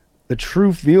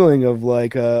true feeling of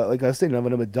like I was saying of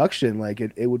an abduction. Like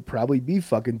it would probably be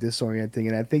fucking disorienting,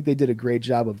 and I think they did a great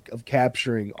job of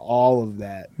capturing all of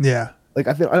that. Yeah, like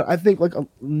I think like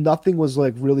nothing was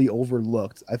like really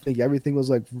overlooked. I think everything was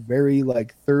like very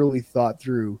like thoroughly thought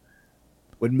through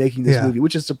when making this movie,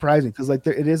 which is surprising because like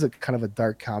it is a kind of a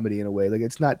dark comedy in a way. Like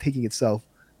it's not taking itself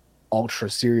ultra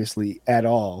seriously at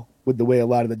all with the way a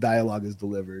lot of the dialogue is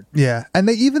delivered. Yeah, and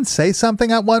they even say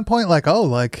something at one point like, oh,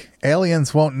 like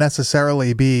aliens won't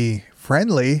necessarily be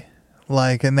friendly,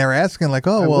 like, and they're asking like,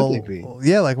 oh, well,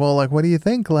 what do you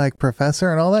think, like,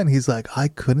 Professor, and all that, and he's like, I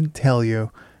couldn't tell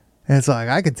you. And it's like,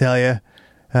 I could tell you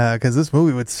because this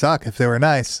movie would suck if they were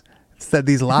nice. Instead,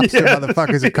 these lobster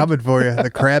motherfuckers are coming for you.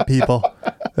 The crab people.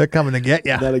 They're coming to get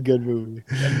you. Not a good movie.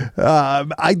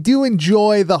 I do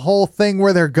enjoy the whole thing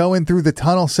where they're going through the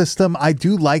tunnel system. I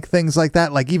do like things like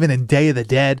that. Like even in Day of the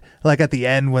Dead, like at the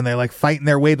end when they're like fighting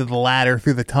their way to the ladder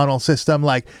through the tunnel system.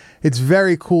 Like it's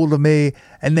very cool to me.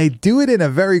 And they do it in a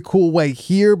very cool way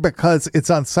here because it's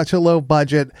on such a low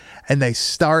budget and they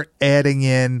start adding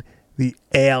in the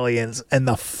aliens and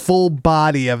the full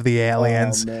body of the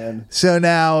aliens. Oh, man. So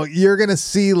now you're going to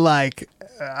see like,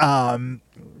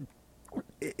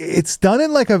 it's done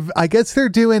in like I guess they're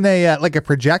doing a like a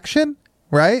projection,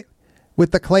 right? With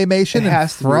the claymation in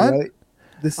front. Be, right?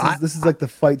 This is like the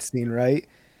fight scene, right?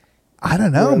 I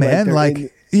don't know, man.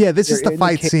 Like this is the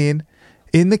fight scene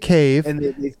in the cave. And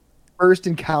they first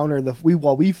encounter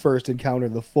we first encounter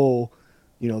the full,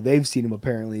 you know, they've seen him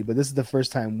apparently, but this is the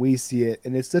first time we see it.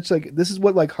 And it's such like, this is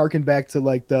what like harken back to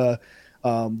like the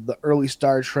early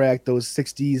Star Trek, those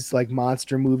 60s like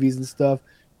monster movies and stuff.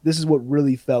 This is what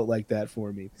really felt like that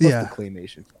for me. Plus the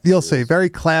claymation. You'll see. Very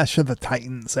Clash of the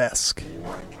Titans-esque.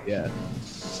 Yeah.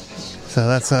 So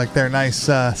that's like their nice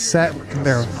set,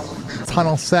 their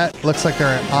tunnel set. Looks like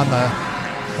they're on the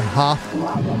Hoth.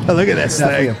 Oh, look at this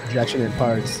Definitely thing. a projection in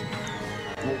parts.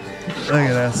 Look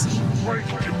at this.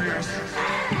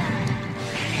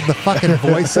 The fucking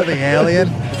voice of the alien.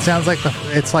 It sounds like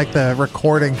it's like the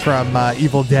recording from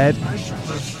Evil Dead.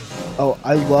 Oh,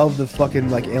 I love the fucking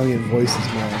like alien voices,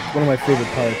 man. One of my favorite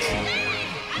parts.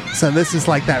 So this is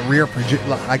like that rear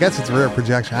I guess it's rear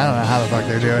projection. I don't know how the fuck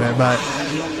they're doing it, but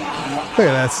look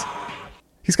at this.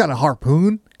 He's got a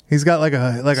harpoon. He's got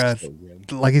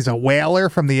like he's a whaler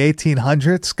from the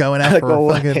 1800s going after a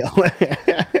fucking.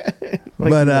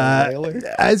 But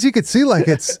as you can see, like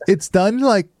it's done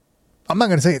like, I'm not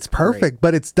gonna say it's perfect,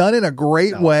 but it's done in a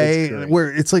great way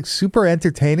where it's like super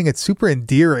entertaining. It's super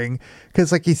endearing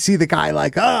because like you see the guy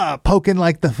like poking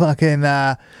like the fucking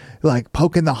like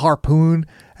poking the harpoon,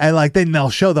 and like then they'll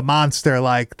show the monster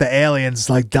like the aliens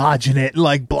like dodging it,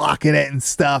 like blocking it and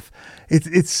stuff.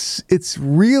 It's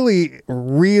really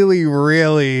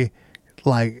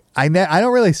like I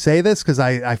don't really say this because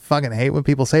I fucking hate when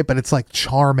people say it, but it's like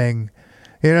charming.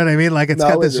 You know what I mean? Like it's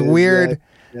got this weird.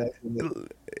 Yeah.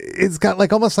 It's got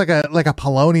like almost like a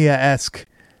Polonia-esque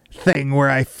thing where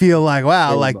I feel like,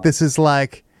 wow, like this is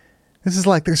like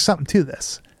there's something to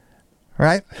this,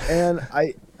 right? And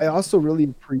I also really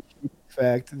appreciate the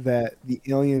fact that the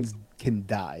aliens can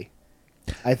die.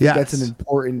 I think that's an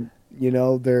important,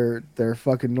 they're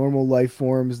fucking normal life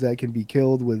forms that can be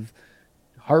killed with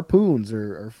harpoons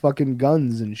or fucking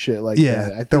guns and shit like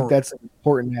that. I think that's an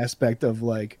important aspect of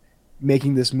like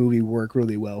making this movie work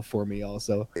really well for me.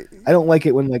 Also, I don't like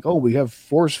it when like, oh, we have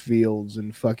force fields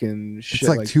and fucking shit.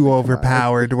 It's like too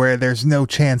overpowered where there's no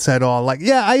chance at all. Like,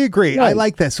 yeah, I agree. Right. I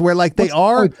like this where like they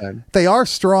are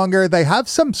stronger. They have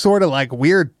some sort of like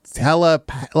weird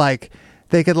like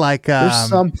they could like there's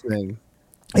something.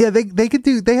 Yeah, they could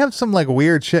do. They have some like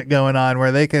weird shit going on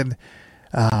where they could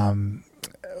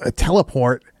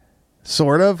teleport.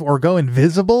 Sort of, or go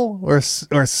invisible, or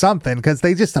something, because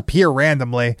they just appear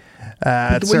randomly.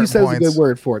 At what you said is a good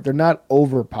word for it. They're not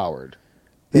overpowered.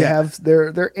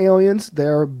 They're aliens.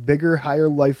 They're a bigger, higher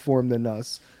life form than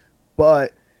us,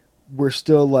 but we're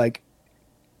still like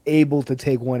able to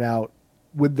take one out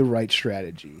with the right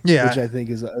strategy. Yeah, which I think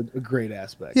is a great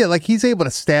aspect. Yeah, like he's able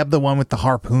to stab the one with the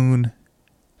harpoon,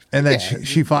 and then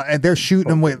she fought, and they're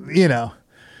shooting him with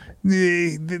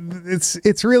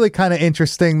It's really kind of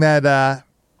interesting that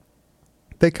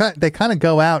they kind of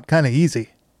go out kind of easy.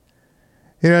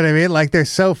 You know what I mean? Like they're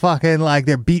so fucking like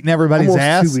they're beating everybody's almost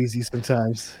ass. Too easy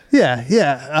sometimes. Yeah.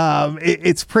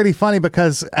 It's pretty funny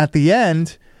because at the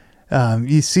end,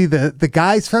 you see the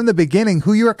guys from the beginning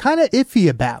who you were kind of iffy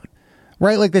about,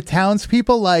 right? Like the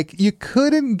townspeople, like you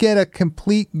couldn't get a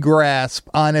complete grasp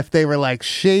on if they were like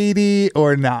shady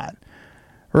or not,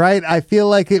 right? I feel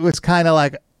like it was kind of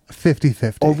like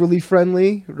 50-50. Overly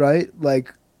friendly, right?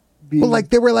 Like, well, like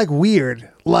they were like weird.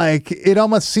 Like it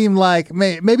almost seemed like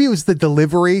maybe it was the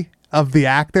delivery of the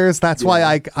actors. That's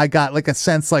why I got like a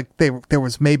sense like there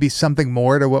was maybe something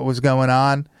more to what was going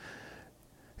on.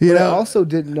 I also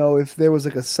didn't know if there was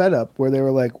like a setup where they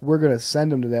were like, we're gonna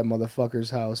send them to that motherfucker's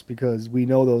house because we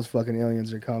know those fucking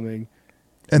aliens are coming,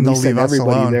 and they'll leave us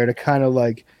everybody alone there to kind of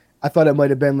like. I thought it might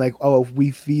have been like, oh, if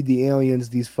we feed the aliens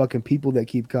these fucking people that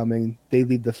keep coming, they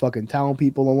leave the fucking town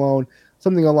people alone.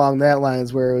 Something along that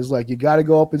lines where it was like, you got to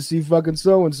go up and see fucking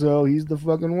so-and-so. He's the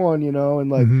fucking one,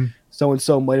 and like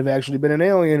so-and-so might have actually been an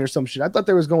alien or some shit. I thought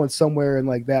they was going somewhere in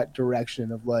like that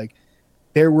direction of like,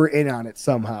 they were in on it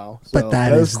somehow. So but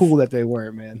that was cool that they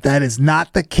weren't, man. That is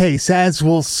not the case, as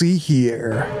we'll see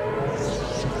here.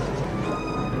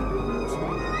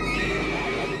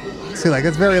 See, like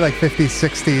it's very like 50s,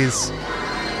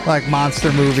 60s, like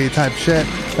monster movie type shit.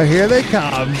 But here they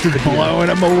come, just blowing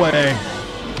them away.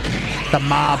 The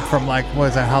mob from like, what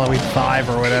is that, Halloween 5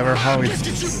 or whatever. Halloween.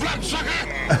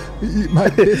 Eat my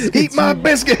biscuit. Eat my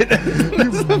biscuit.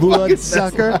 You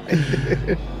bloodsucker.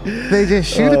 They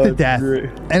just shoot it to death,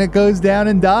 and it goes down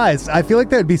and dies. I feel like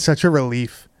that would be such a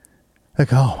relief.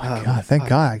 Like, oh my god, thank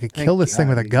God I could kill this thing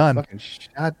with a gun. Fucking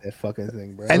shot that fucking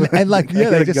thing, bro. And like,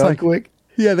 yeah, they just like quick.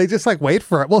 Yeah, they just like wait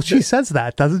for it. Well, she says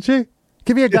that, doesn't she?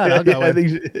 Give me a gun, I'll go in.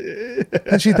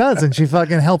 And she does, and she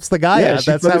fucking helps the guy out.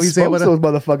 That's how he's able to. Those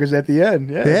motherfuckers at the end.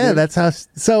 Yeah, that's how.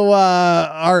 So,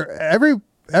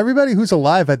 everybody who's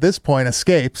alive at this point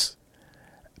escapes,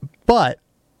 but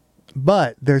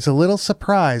there's a little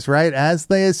surprise, right? As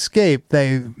they escape,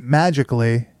 they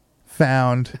magically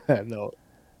found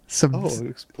some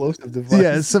explosive devices.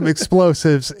 Yeah, some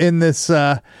explosives in this.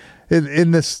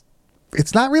 In this,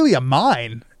 it's not really a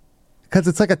mine. because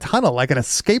it's like a tunnel, like an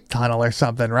escape tunnel or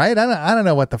something, right? I don't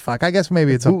know what the fuck. I guess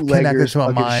maybe it's connected to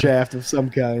a mine shaft of some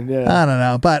kind. Yeah, I don't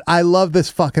know, but I love this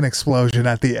fucking explosion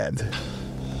at the end.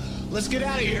 Let's get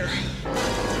out of here.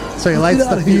 So he lights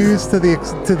the fuse to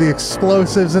the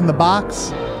explosives in the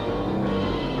box.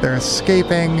 They're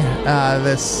escaping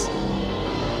this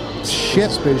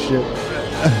spaceship.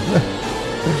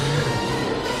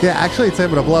 Yeah, actually, it's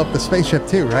able to blow up the spaceship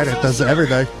too, right? It does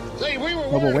everything. Hey, we were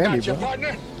Double worried whammy, about you, bro.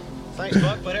 partner. Thanks,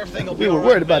 Buck, but everything will be We were all right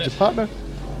worried in a about minute. your partner.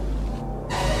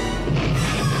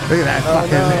 Look at that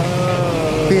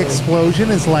fucking... The explosion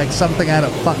is like something out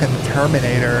of fucking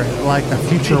Terminator, like the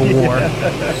future war.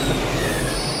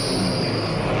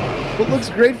 What looks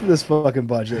great for this fucking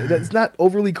budget? It's not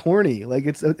overly corny. Like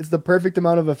it's the perfect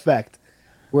amount of effect,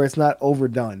 where it's not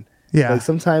overdone. Yeah. Like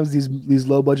sometimes these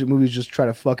low budget movies just try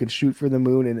to fucking shoot for the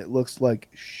moon and it looks like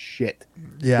shit.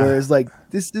 Yeah. Whereas like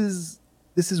this is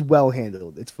well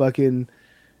handled. It's fucking,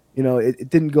 it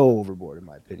didn't go overboard in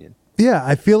my opinion. Yeah,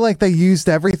 I feel like they used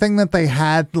everything that they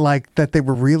had, like that they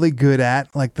were really good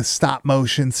at, like the stop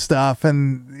motion stuff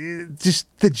and just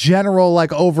the general,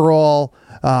 like overall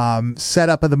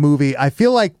setup of the movie. I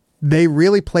feel like they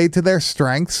really played to their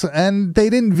strengths and they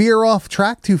didn't veer off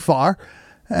track too far.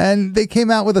 And they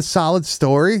came out with a solid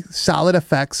story, solid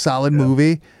effects, solid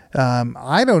movie.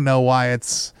 I don't know why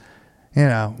it's,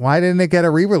 why didn't it get a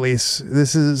re-release?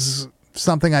 This is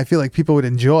something I feel like people would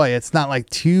enjoy. It's not like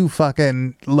too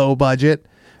fucking low budget,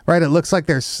 right? It looks like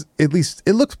there's, at least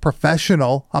it looks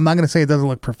professional. I'm not going to say it doesn't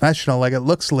look professional. Like it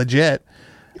looks legit.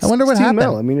 I wonder what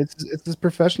happened. I mean, it's as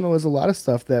professional as a lot of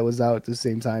stuff that was out at the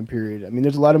same time period. I mean,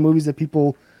 there's a lot of movies that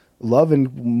people love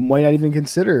and might not even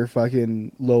consider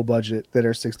fucking low budget that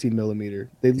are 16 millimeter.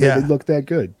 They look that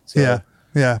good. So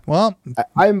Yeah. Well,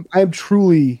 I'm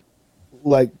truly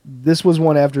like, this was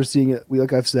one after seeing it.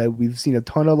 Like I've said, we've seen a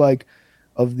ton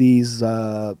of these,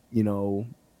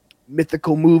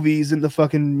 mythical movies in the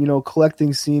fucking,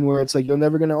 collecting scene where it's like, you're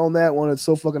never going to own that one. It's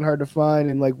so fucking hard to find.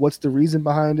 And like, what's the reason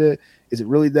behind it? Is it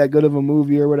really that good of a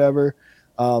movie or whatever?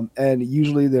 And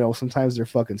usually, sometimes they're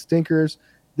fucking stinkers.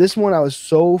 This one, I was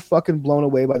so fucking blown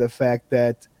away by the fact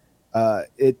that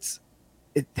it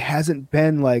hasn't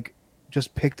been like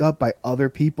just picked up by other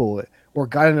people or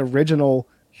got an original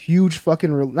huge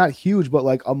fucking, not huge, but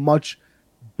like a much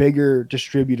bigger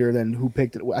distributor than who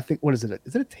picked it. I think, what is it?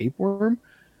 Is it a tapeworm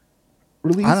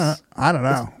release? I don't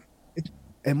know.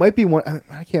 It might be one.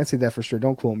 I can't say that for sure.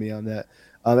 Don't quote me on that.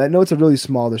 I know it's a really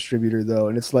small distributor though,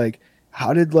 and it's like,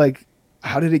 how did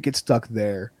it get stuck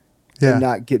there? Yeah. And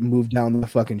not get moved down the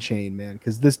fucking chain, man,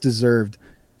 because this deserved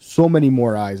so many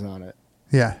more eyes on it.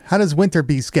 Yeah. How does Winter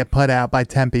Beast get put out by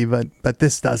Tempe, but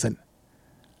this doesn't?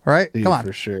 Right? Dude, come on.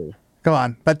 For sure. Come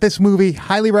on. But this movie,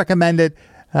 highly recommended.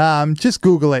 Just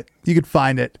Google it. You could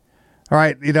find it. All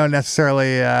right. You don't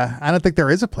necessarily, I don't think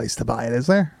there is a place to buy it, is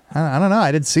there? I don't know.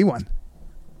 I didn't see one.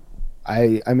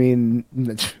 I mean,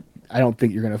 I don't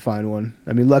think you're going to find one.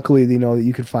 I mean, luckily,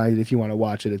 you can find it if you want to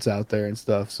watch it. It's out there and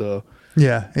stuff, so...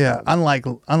 Yeah.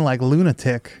 Unlike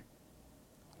Lunatic.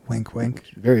 Wink, wink.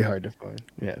 Very hard to find.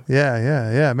 Yeah.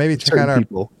 Yeah. Maybe check out our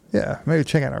people. Yeah, maybe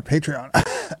check out our Patreon.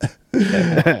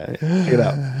 Check it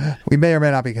out. We may or may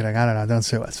not be kidding. I don't know. Don't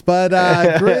sue us. But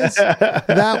Grizz,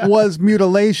 that was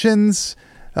Mutilations.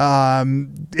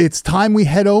 It's time we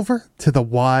head over to the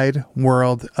wide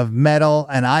world of metal,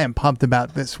 and I am pumped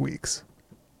about this week's.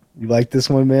 You like this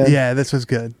one, man? Yeah, this was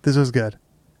good.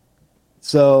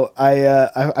 So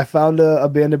I found a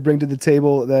band to bring to the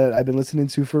table that I've been listening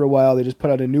to for a while. They just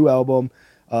put out a new album.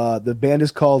 The band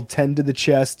is called 10 to the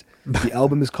Chest. The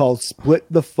album is called Split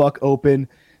the Fuck Open.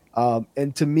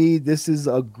 And to me, this is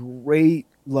a great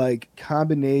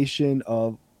combination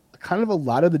of kind of a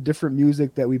lot of the different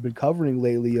music that we've been covering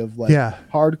lately of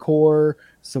hardcore,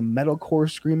 some metalcore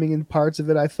screaming in parts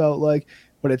of it, I felt like.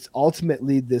 But it's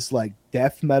ultimately this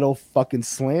death metal fucking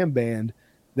slam band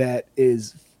that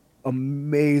is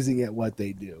amazing at what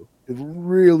they do. It's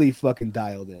really fucking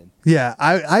dialed in. Yeah,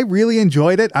 I really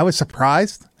enjoyed it. I was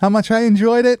surprised how much I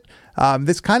enjoyed it.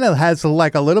 This kind of has a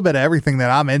little bit of everything that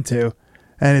I'm into,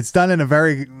 and it's done in a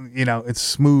very, it's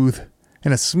smooth,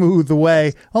 in a smooth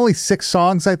way. Only 6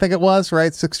 songs, I think it was,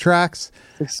 right? 6 tracks.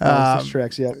 6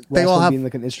 tracks, yeah. They all have being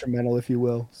an instrumental, if you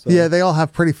will. So. Yeah, they all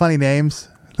have pretty funny names.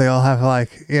 They all have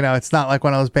it's not like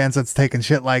one of those bands that's taking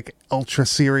shit ultra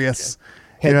serious. Yeah.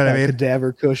 You know what I mean?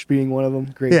 Cadaver Kush being one of them.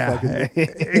 Great fucking name.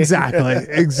 Exactly.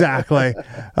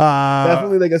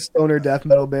 Definitely a stoner death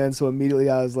metal band. So immediately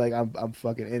I was like, I'm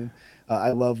fucking in.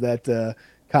 I love that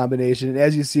combination. And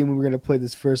as you see, when we're gonna play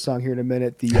this first song here in a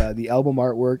minute, the album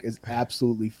artwork is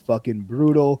absolutely fucking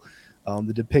brutal.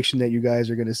 The depiction that you guys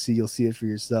are going to see, you'll see it for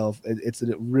yourself. It's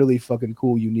a really fucking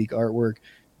cool, unique artwork.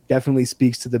 Definitely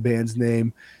speaks to the band's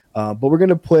name. But we're going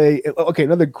to play. Okay,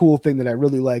 another cool thing that I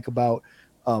really like about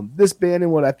this band,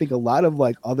 and what I think a lot of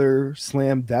like other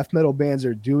slam death metal bands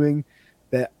are doing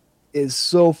that is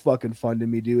so fucking fun to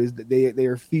me, dude, is that they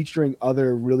are featuring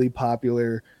other really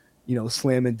popular,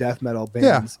 slam and death metal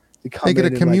bands to come in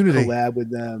and community. Like collab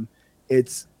with them.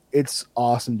 It's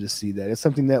awesome to see that. It's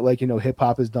something that hip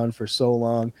hop has done for so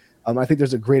long. I think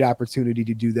there's a great opportunity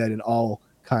to do that in all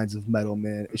kinds of metal,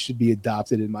 man. It should be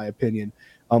adopted, in my opinion.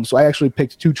 So I actually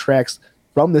picked 2 tracks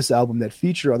from this album that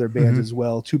feature other bands as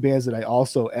well. 2 bands that I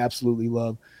also absolutely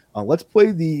love. Let's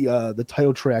play the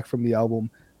title track from the album,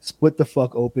 Split the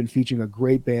Fuck Open, featuring a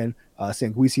great band,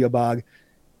 Sanguisia Bog.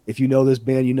 If you know this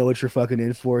band, you know what you're fucking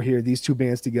in for here. These 2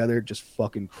 bands together just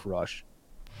fucking crush.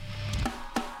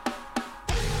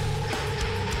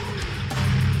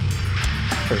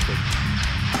 Perfect.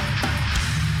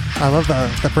 I love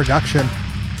the production.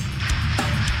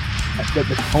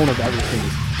 The tone of everything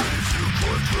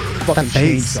is fucking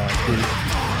chainsaw, dude.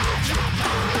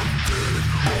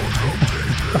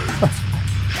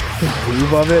 The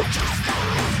groove of it.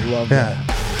 Love that.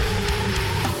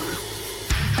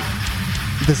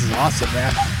 This is awesome,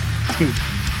 man. Dude,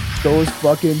 those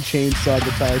fucking chainsaw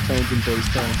guitar tones and bass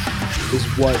tones is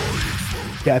what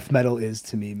death metal is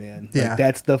to me, man. Yeah.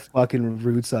 That's the fucking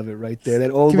roots of it right there.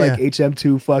 That old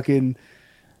HM2 fucking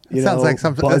sounds like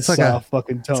something. It's like a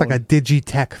fucking tone. It's like a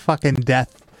Digitech fucking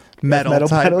death metal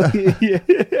type. Yeah,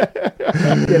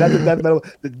 not the death metal,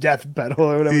 the death metal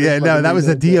or whatever. Yeah, no, that was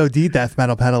the DOD death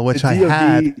metal pedal, which I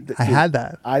had. I had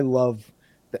that. I love,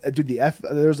 dude.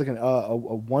 There's like a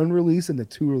 1 release and the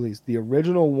 2 release. The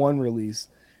original 1 release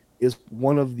is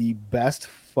one of the best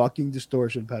fucking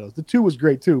distortion pedals. The 2 was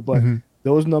great too, but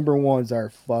those number 1s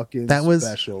are fucking. That was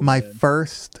special, my man.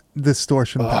 First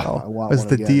distortion pedal. Was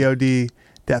the DOD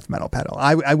death metal pedal.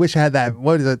 I wish I had that.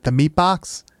 What is it? The meat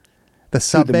box. The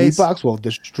sub bass. The meat box will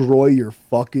destroy your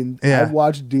fucking. Yeah. I've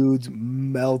watched dudes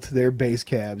melt their bass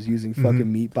cabs using fucking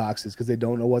meat boxes because they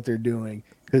don't know what they're doing.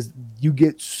 Because you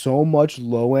get so much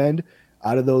low end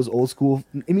out of those old school.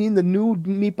 I mean, the new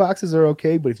meat boxes are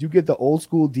okay, but if you get the old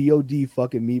school DOD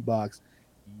fucking meat box,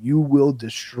 you will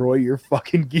destroy your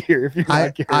fucking gear if you're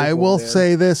not careful. I will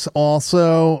say this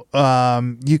also.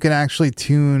 You can actually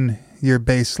tune your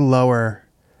bass lower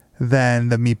than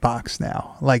the meat box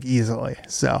now, like easily.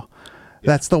 So.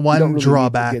 That's the one really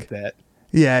drawback.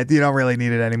 Yeah, you don't really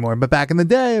need it anymore. But back in the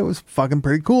day, it was fucking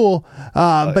pretty cool.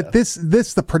 But this,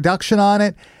 the production on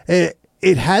it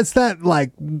it has that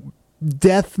like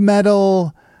death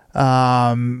metal.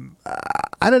 I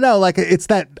don't know, like it's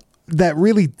that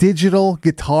really digital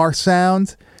guitar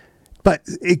sound, but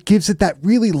it gives it that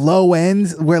really low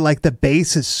end where like the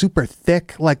bass is super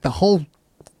thick, like the whole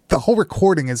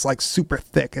recording is like super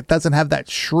thick. It doesn't have that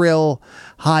shrill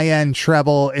high end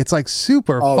treble. It's like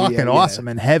super fucking awesome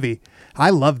and heavy. I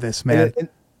love this, man.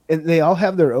 And they all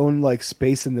have their own like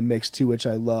space in the mix too, which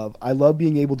I love. I love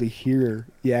being able to hear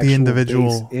the actual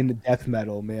individual bass in the death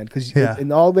metal, man. Because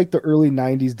in all like the early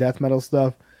 '90s death metal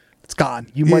stuff, it's gone.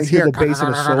 You might hear the bass in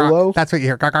a solo. That's what you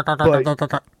hear.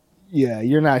 But, yeah,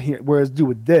 you're not hearing. Whereas, dude,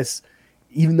 with this,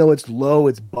 even though it's low,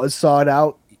 it's buzzsawed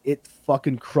out. It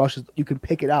fucking crushes. You can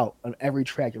pick it out on every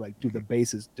track. You're like, dude, the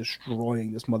bass is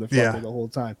destroying this motherfucker the whole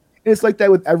time. And it's like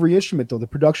that with every instrument, though. The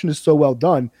production is so well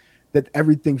done that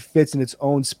everything fits in its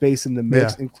own space in the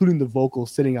mix, including the vocals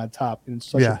sitting on top in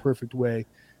such a perfect way.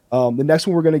 The next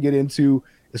one we're going to get into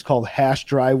is called Hash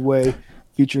Driveway,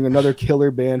 featuring another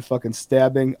killer band, fucking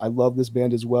Stabbing. I love this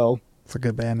band as well. It's a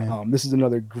good band, man. This is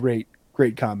another great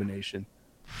combination.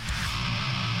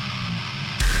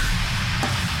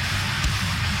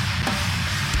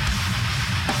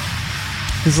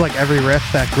 This is like every riff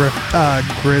that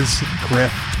Grizz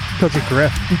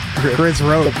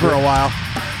wrote for a while.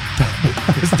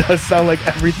 This does sound like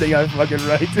everything I fucking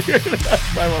write. That's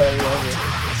why I love it.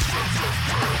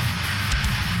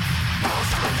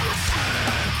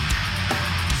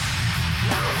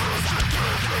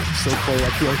 So cool, I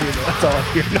can't hear that. That's all I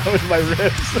hear now is my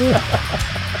riffs.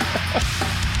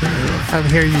 I'm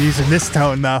hearing you using this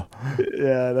tone though.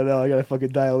 Yeah, I don't know. I gotta fucking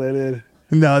dial that in.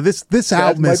 No, this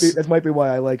album is... That might be why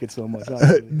I like it so much.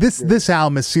 This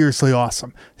album is seriously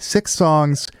awesome. 6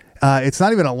 songs. It's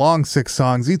not even a long 6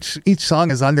 songs. Each song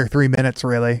is under 3 minutes,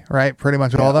 really, right? Pretty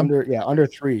much all of them. Under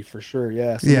 3 for sure.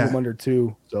 Yeah, some of them under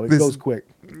 2, so it goes quick.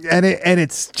 And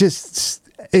it's just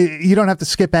you don't have to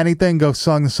skip anything. Go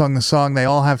song to song to song. They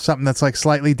all have something that's like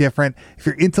slightly different. If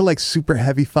you're into like super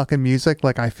heavy fucking music,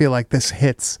 like I feel like this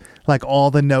hits like all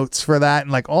the notes for that,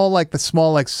 and like all like the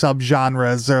small like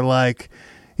subgenres are like,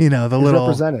 the little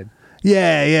represented.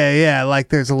 Yeah. Like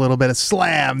there's a little bit of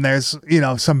slam. There's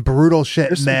some brutal shit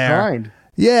There's in some there. grind.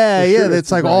 Yeah, Sure,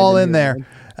 it's like all in there. Man.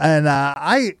 And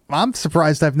I'm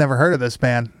surprised I've never heard of this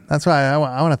band. That's why I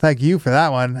want to thank you for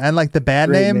that one. And like the band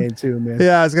Great name too, man.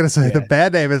 Yeah, I was gonna say the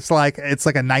band name. It's like a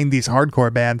 '90s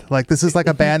hardcore band. Like this is like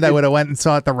a band I would have went and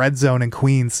saw at the Red Zone in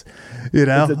Queens.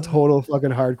 It's a total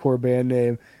fucking hardcore band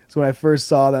name. So when I first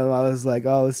saw them, I was like,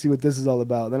 oh, let's see what this is all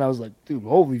about. Then I was like, dude,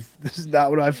 this is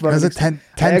not what I fucking. Was it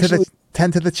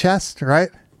 10 to the chest, right?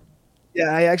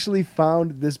 Yeah, I actually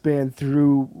found this band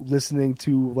through listening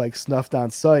to like Snuffed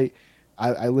on Sight.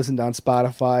 I listened on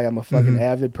Spotify. I'm a fucking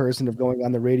avid person of going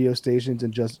on the radio stations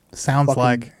and just sounds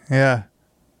like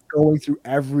going through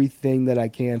everything that I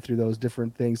can through those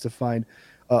different things to find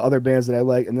other bands that I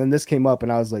like. And then this came up,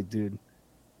 and I was like, dude,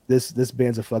 this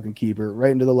band's a fucking keeper.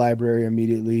 Right into the library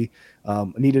immediately.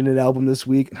 Needed an album this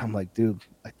week, and I'm like, dude,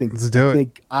 I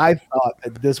think I thought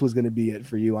that this was going to be it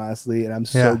for you, honestly, and I'm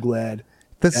so glad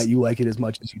that you like it as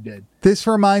much as you did. This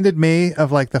reminded me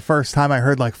of like the first time I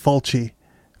heard like Fulci.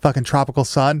 Fucking Tropical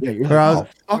Sun, where I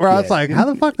was like, how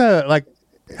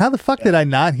the fuck did I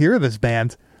not hear this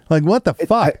band? Like, what the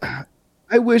fuck?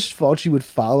 I wish Fulci would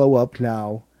follow up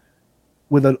now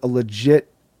with a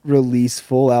legit release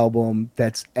full album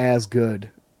that's as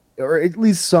good, or at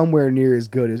least somewhere near as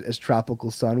good as Tropical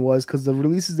Sun was, because the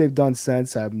releases they've done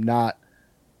since I'm not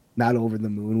over the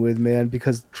moon with, man,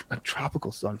 because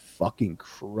Tropical Sun fucking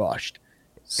crushed.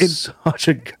 It's such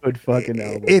a good fucking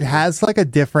album. It has like a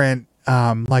different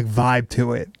like vibe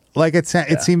to it. Like it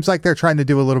seems like they're trying to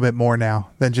do a little bit more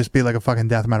now than just be like a fucking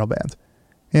death metal band.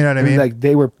 You know what I mean? Like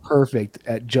they were perfect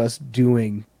at just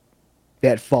doing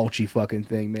that Fulci fucking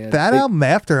thing, man. That album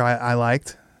after I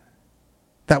liked.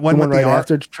 That one, the one with right the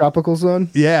after Tropical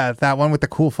Sun? Yeah, that one with the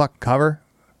cool fucking cover.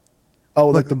 Oh,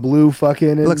 like the blue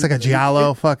fucking. It looks like a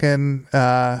giallo fucking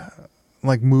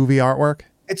like movie artwork.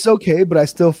 It's okay, but I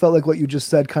still felt like what you just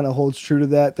said kind of holds true to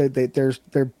that.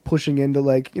 They're pushing into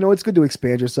like, it's good to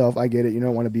expand yourself. I get it. You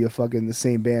don't want to be a fucking the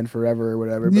same band forever or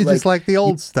whatever. You just like the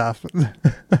old stuff.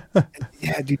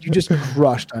 Yeah, dude, you just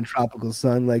crushed on Tropical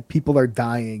Sun. Like people are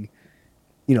dying,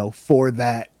 for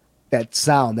that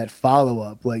sound, that follow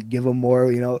up. Like give them more.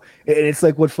 And it's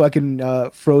like what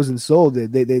fucking Frozen Soul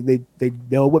did. They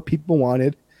know what people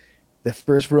wanted. The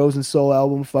first Frozen Soul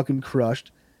album fucking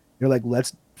crushed. They're like,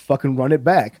 let's fucking run it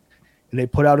back, and they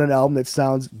put out an album that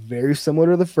sounds very similar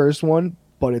to the first one,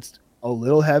 but it's a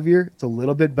little heavier, it's a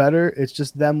little bit better. It's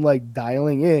just them like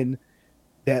dialing in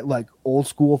that like old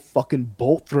school fucking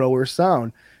bolt thrower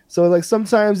sound. So like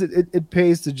sometimes it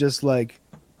pays to just like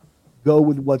go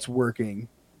with what's working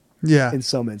in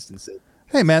some instances.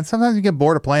 Hey man, sometimes you get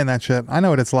bored of playing that shit. I know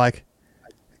what it's like.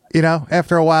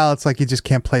 After a while, it's like you just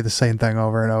can't play the same thing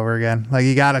over and over again. Like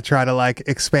you got to try to like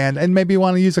expand, and maybe you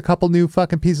want to use a couple new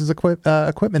fucking pieces of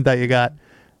equipment that you got.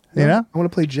 You know, I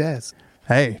want to play jazz.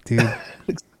 Hey, dude,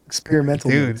 experimental,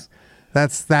 dude. Moves.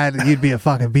 That's that. You'd be a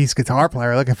fucking beast guitar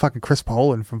player, like a fucking Chris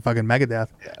Poland from fucking Megadeth.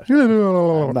 Yeah.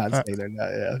 I'm not saying they're not.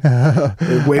 Yeah,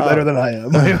 they're way better than I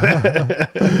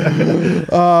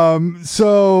am.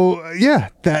 So yeah,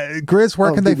 Grizz,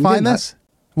 where can they find this?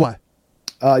 What?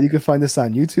 You can find this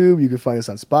on YouTube. You can find this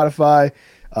on Spotify.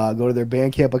 Go to their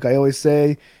Bandcamp, like I always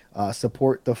say.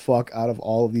 Support the fuck out of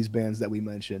all of these bands that we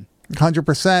mentioned.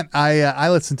 100%. I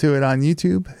listened to it on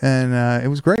YouTube, and it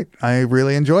was great. I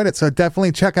really enjoyed it. So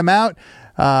definitely check them out.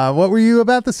 What were you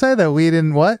about to say, though? We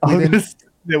didn't what?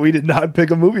 That we did not pick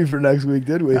a movie for next week,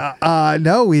 did we?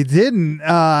 No, we didn't.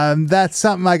 That's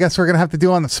something I guess we're going to have to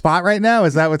do on the spot right now.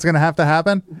 Is that what's going to have to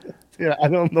happen? Yeah, I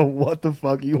don't know what the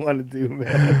fuck you want to do,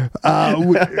 man.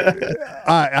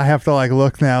 I have to like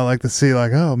look now, like to see,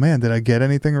 like, oh man, did I get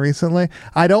anything recently?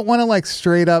 I don't want to like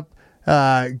straight up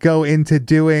go into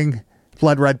doing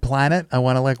Blood Red Planet. I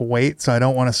want to like wait, so I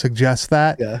don't want to suggest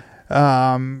that. Yeah.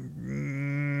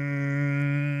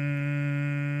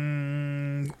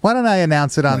 Why don't I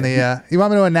announce it on the? You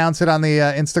want me to announce it on the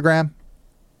Instagram?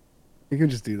 You can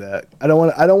just do that. I don't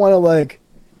want to like.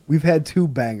 We've had two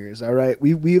bangers, all right?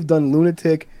 We've done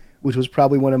Lunatic, which was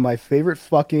probably one of my favorite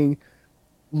fucking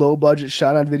low-budget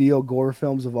shot-on-video gore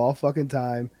films of all fucking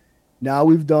time. Now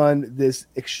we've done this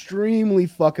extremely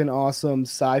fucking awesome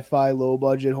sci-fi,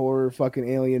 low-budget horror fucking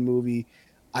alien movie.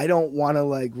 I don't want to,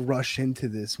 like, rush into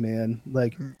this, man.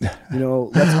 Like,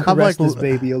 let's caress this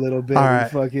baby a little bit. All right.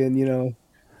 And fucking,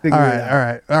 figure it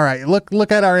out. All right.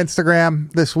 Look at our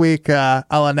Instagram this week.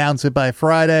 I'll announce it by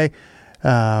Friday.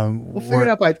 We'll figure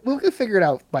it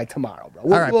out by tomorrow, bro. All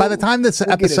right. By the time this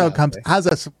episode comes,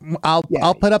 I'll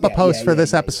put up a post for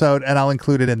this episode and I'll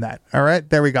include it in that. All right.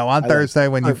 There we go. On Thursday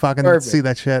when you fucking see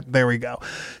that shit. There we go.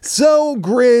 So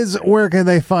Grizz, where can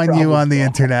they find you on the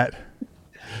internet?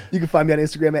 You can find me on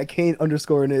Instagram at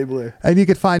Kane_enabler. And you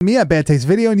can find me at Bad Taste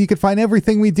Video, and you can find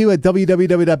everything we do at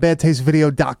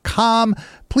www.badtastevideo.com.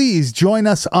 Please join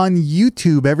us on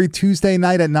YouTube every Tuesday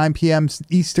night at 9 p.m.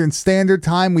 Eastern Standard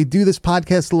Time. We do this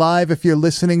podcast live if you're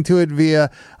listening to it via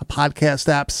a podcast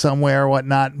app somewhere or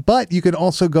whatnot. But you can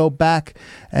also go back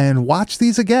and watch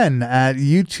these again at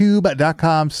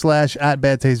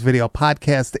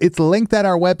youtube.com/@badtastevideopodcast. It's linked at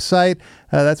our website.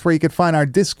 That's where you can find our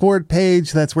Discord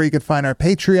page. That's where you can find our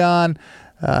Patreon.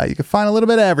 You can find a little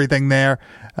bit of everything there.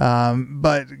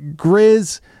 But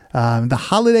Grizz, the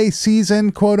holiday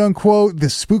season, quote unquote, the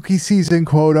spooky season,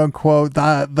 quote unquote,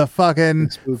 the fucking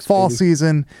fall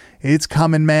season, it's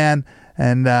coming, man.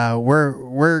 And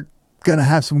we're gonna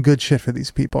have some good shit for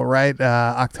these people, right?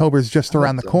 October's just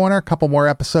around the corner, a couple more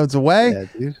episodes away. Yeah,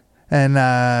 dude. And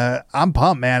I'm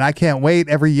pumped, man. I can't wait.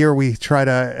 Every year we try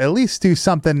to at least do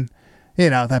something,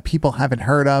 that people haven't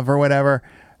heard of or whatever.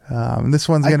 This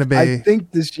one's going to be. I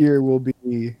think this year will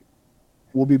be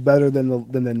better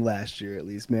than last year, at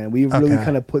least, man. We've really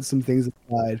kind of put some things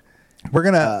aside. We're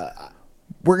gonna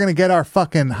get our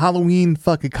fucking Halloween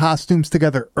fucking costumes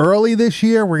together early this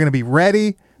year. We're gonna be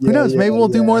ready. Who knows? Maybe we'll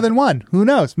do more than one. Who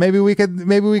knows? Maybe we could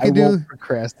won't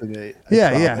procrastinate.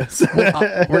 Yeah.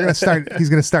 We're gonna start. He's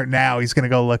gonna start now. He's gonna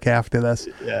go look after this.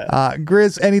 Yeah.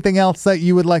 Grizz, anything else that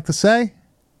you would like to say?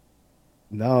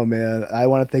 No, man. I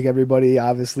want to thank everybody,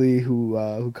 obviously,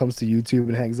 who comes to YouTube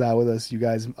and hangs out with us. You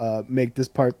guys make this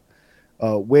part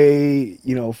way,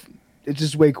 it's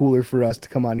just way cooler for us to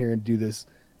come on here and do this,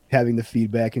 having the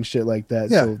feedback and shit like that.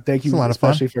 Yeah, so thank you,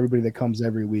 especially for everybody that comes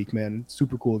every week, man.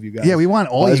 Super cool of you guys. Yeah, we want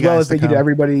all you guys as well as thank you come. to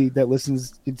everybody that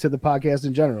listens to the podcast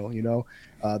in general.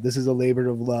 This is a labor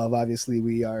of love. Obviously,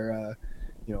 we are,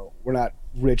 we're not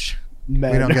rich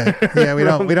men.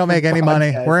 We don't make any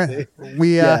money.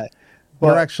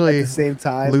 We're actually at the same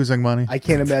time losing money. I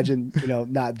can't imagine,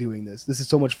 not doing this. This is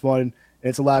so much fun, and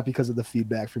it's a lot because of the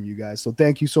feedback from you guys. So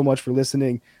thank you so much for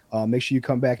listening. Make sure you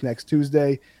come back next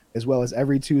Tuesday, as well as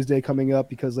every Tuesday coming up,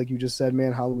 because like you just said,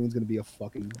 man, Halloween's going to be a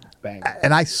fucking bang.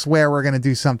 And I swear we're going to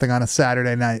do something on a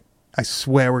Saturday night. I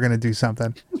swear we're going to do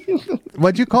something.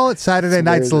 What'd you call it? Saturday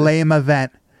night's lame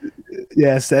event.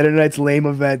 Yeah, Saturday night's lame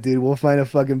event, dude. We'll find a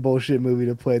fucking bullshit movie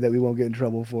to play that we won't get in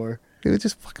trouble for. Dude,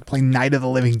 just fucking play Night of the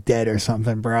Living Dead or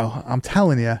something, bro. I'm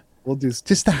telling you. We'll do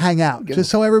just to hang out,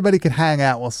 just so everybody can hang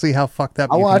out. We'll see how fucked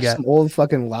up. I'll watch some old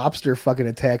fucking lobster fucking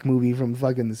attack movie from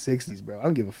fucking the 60s, bro. I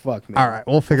don't give a fuck, man. All right,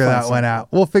 we'll figure that one out.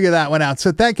 We'll figure that one out.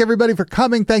 So thank everybody for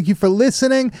coming. Thank you for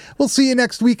listening. We'll see you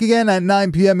next week again at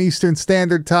 9 p.m. Eastern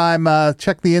Standard Time.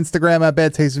 Check the Instagram at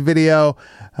Bad Taste Video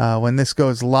when this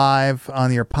goes live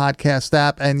on your podcast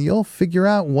app, and you'll figure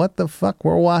out what the fuck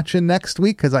we're watching next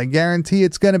week, because I guarantee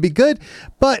it's going to be good.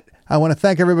 But I want to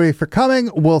thank everybody for coming.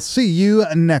 We'll see you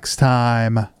next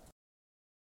time.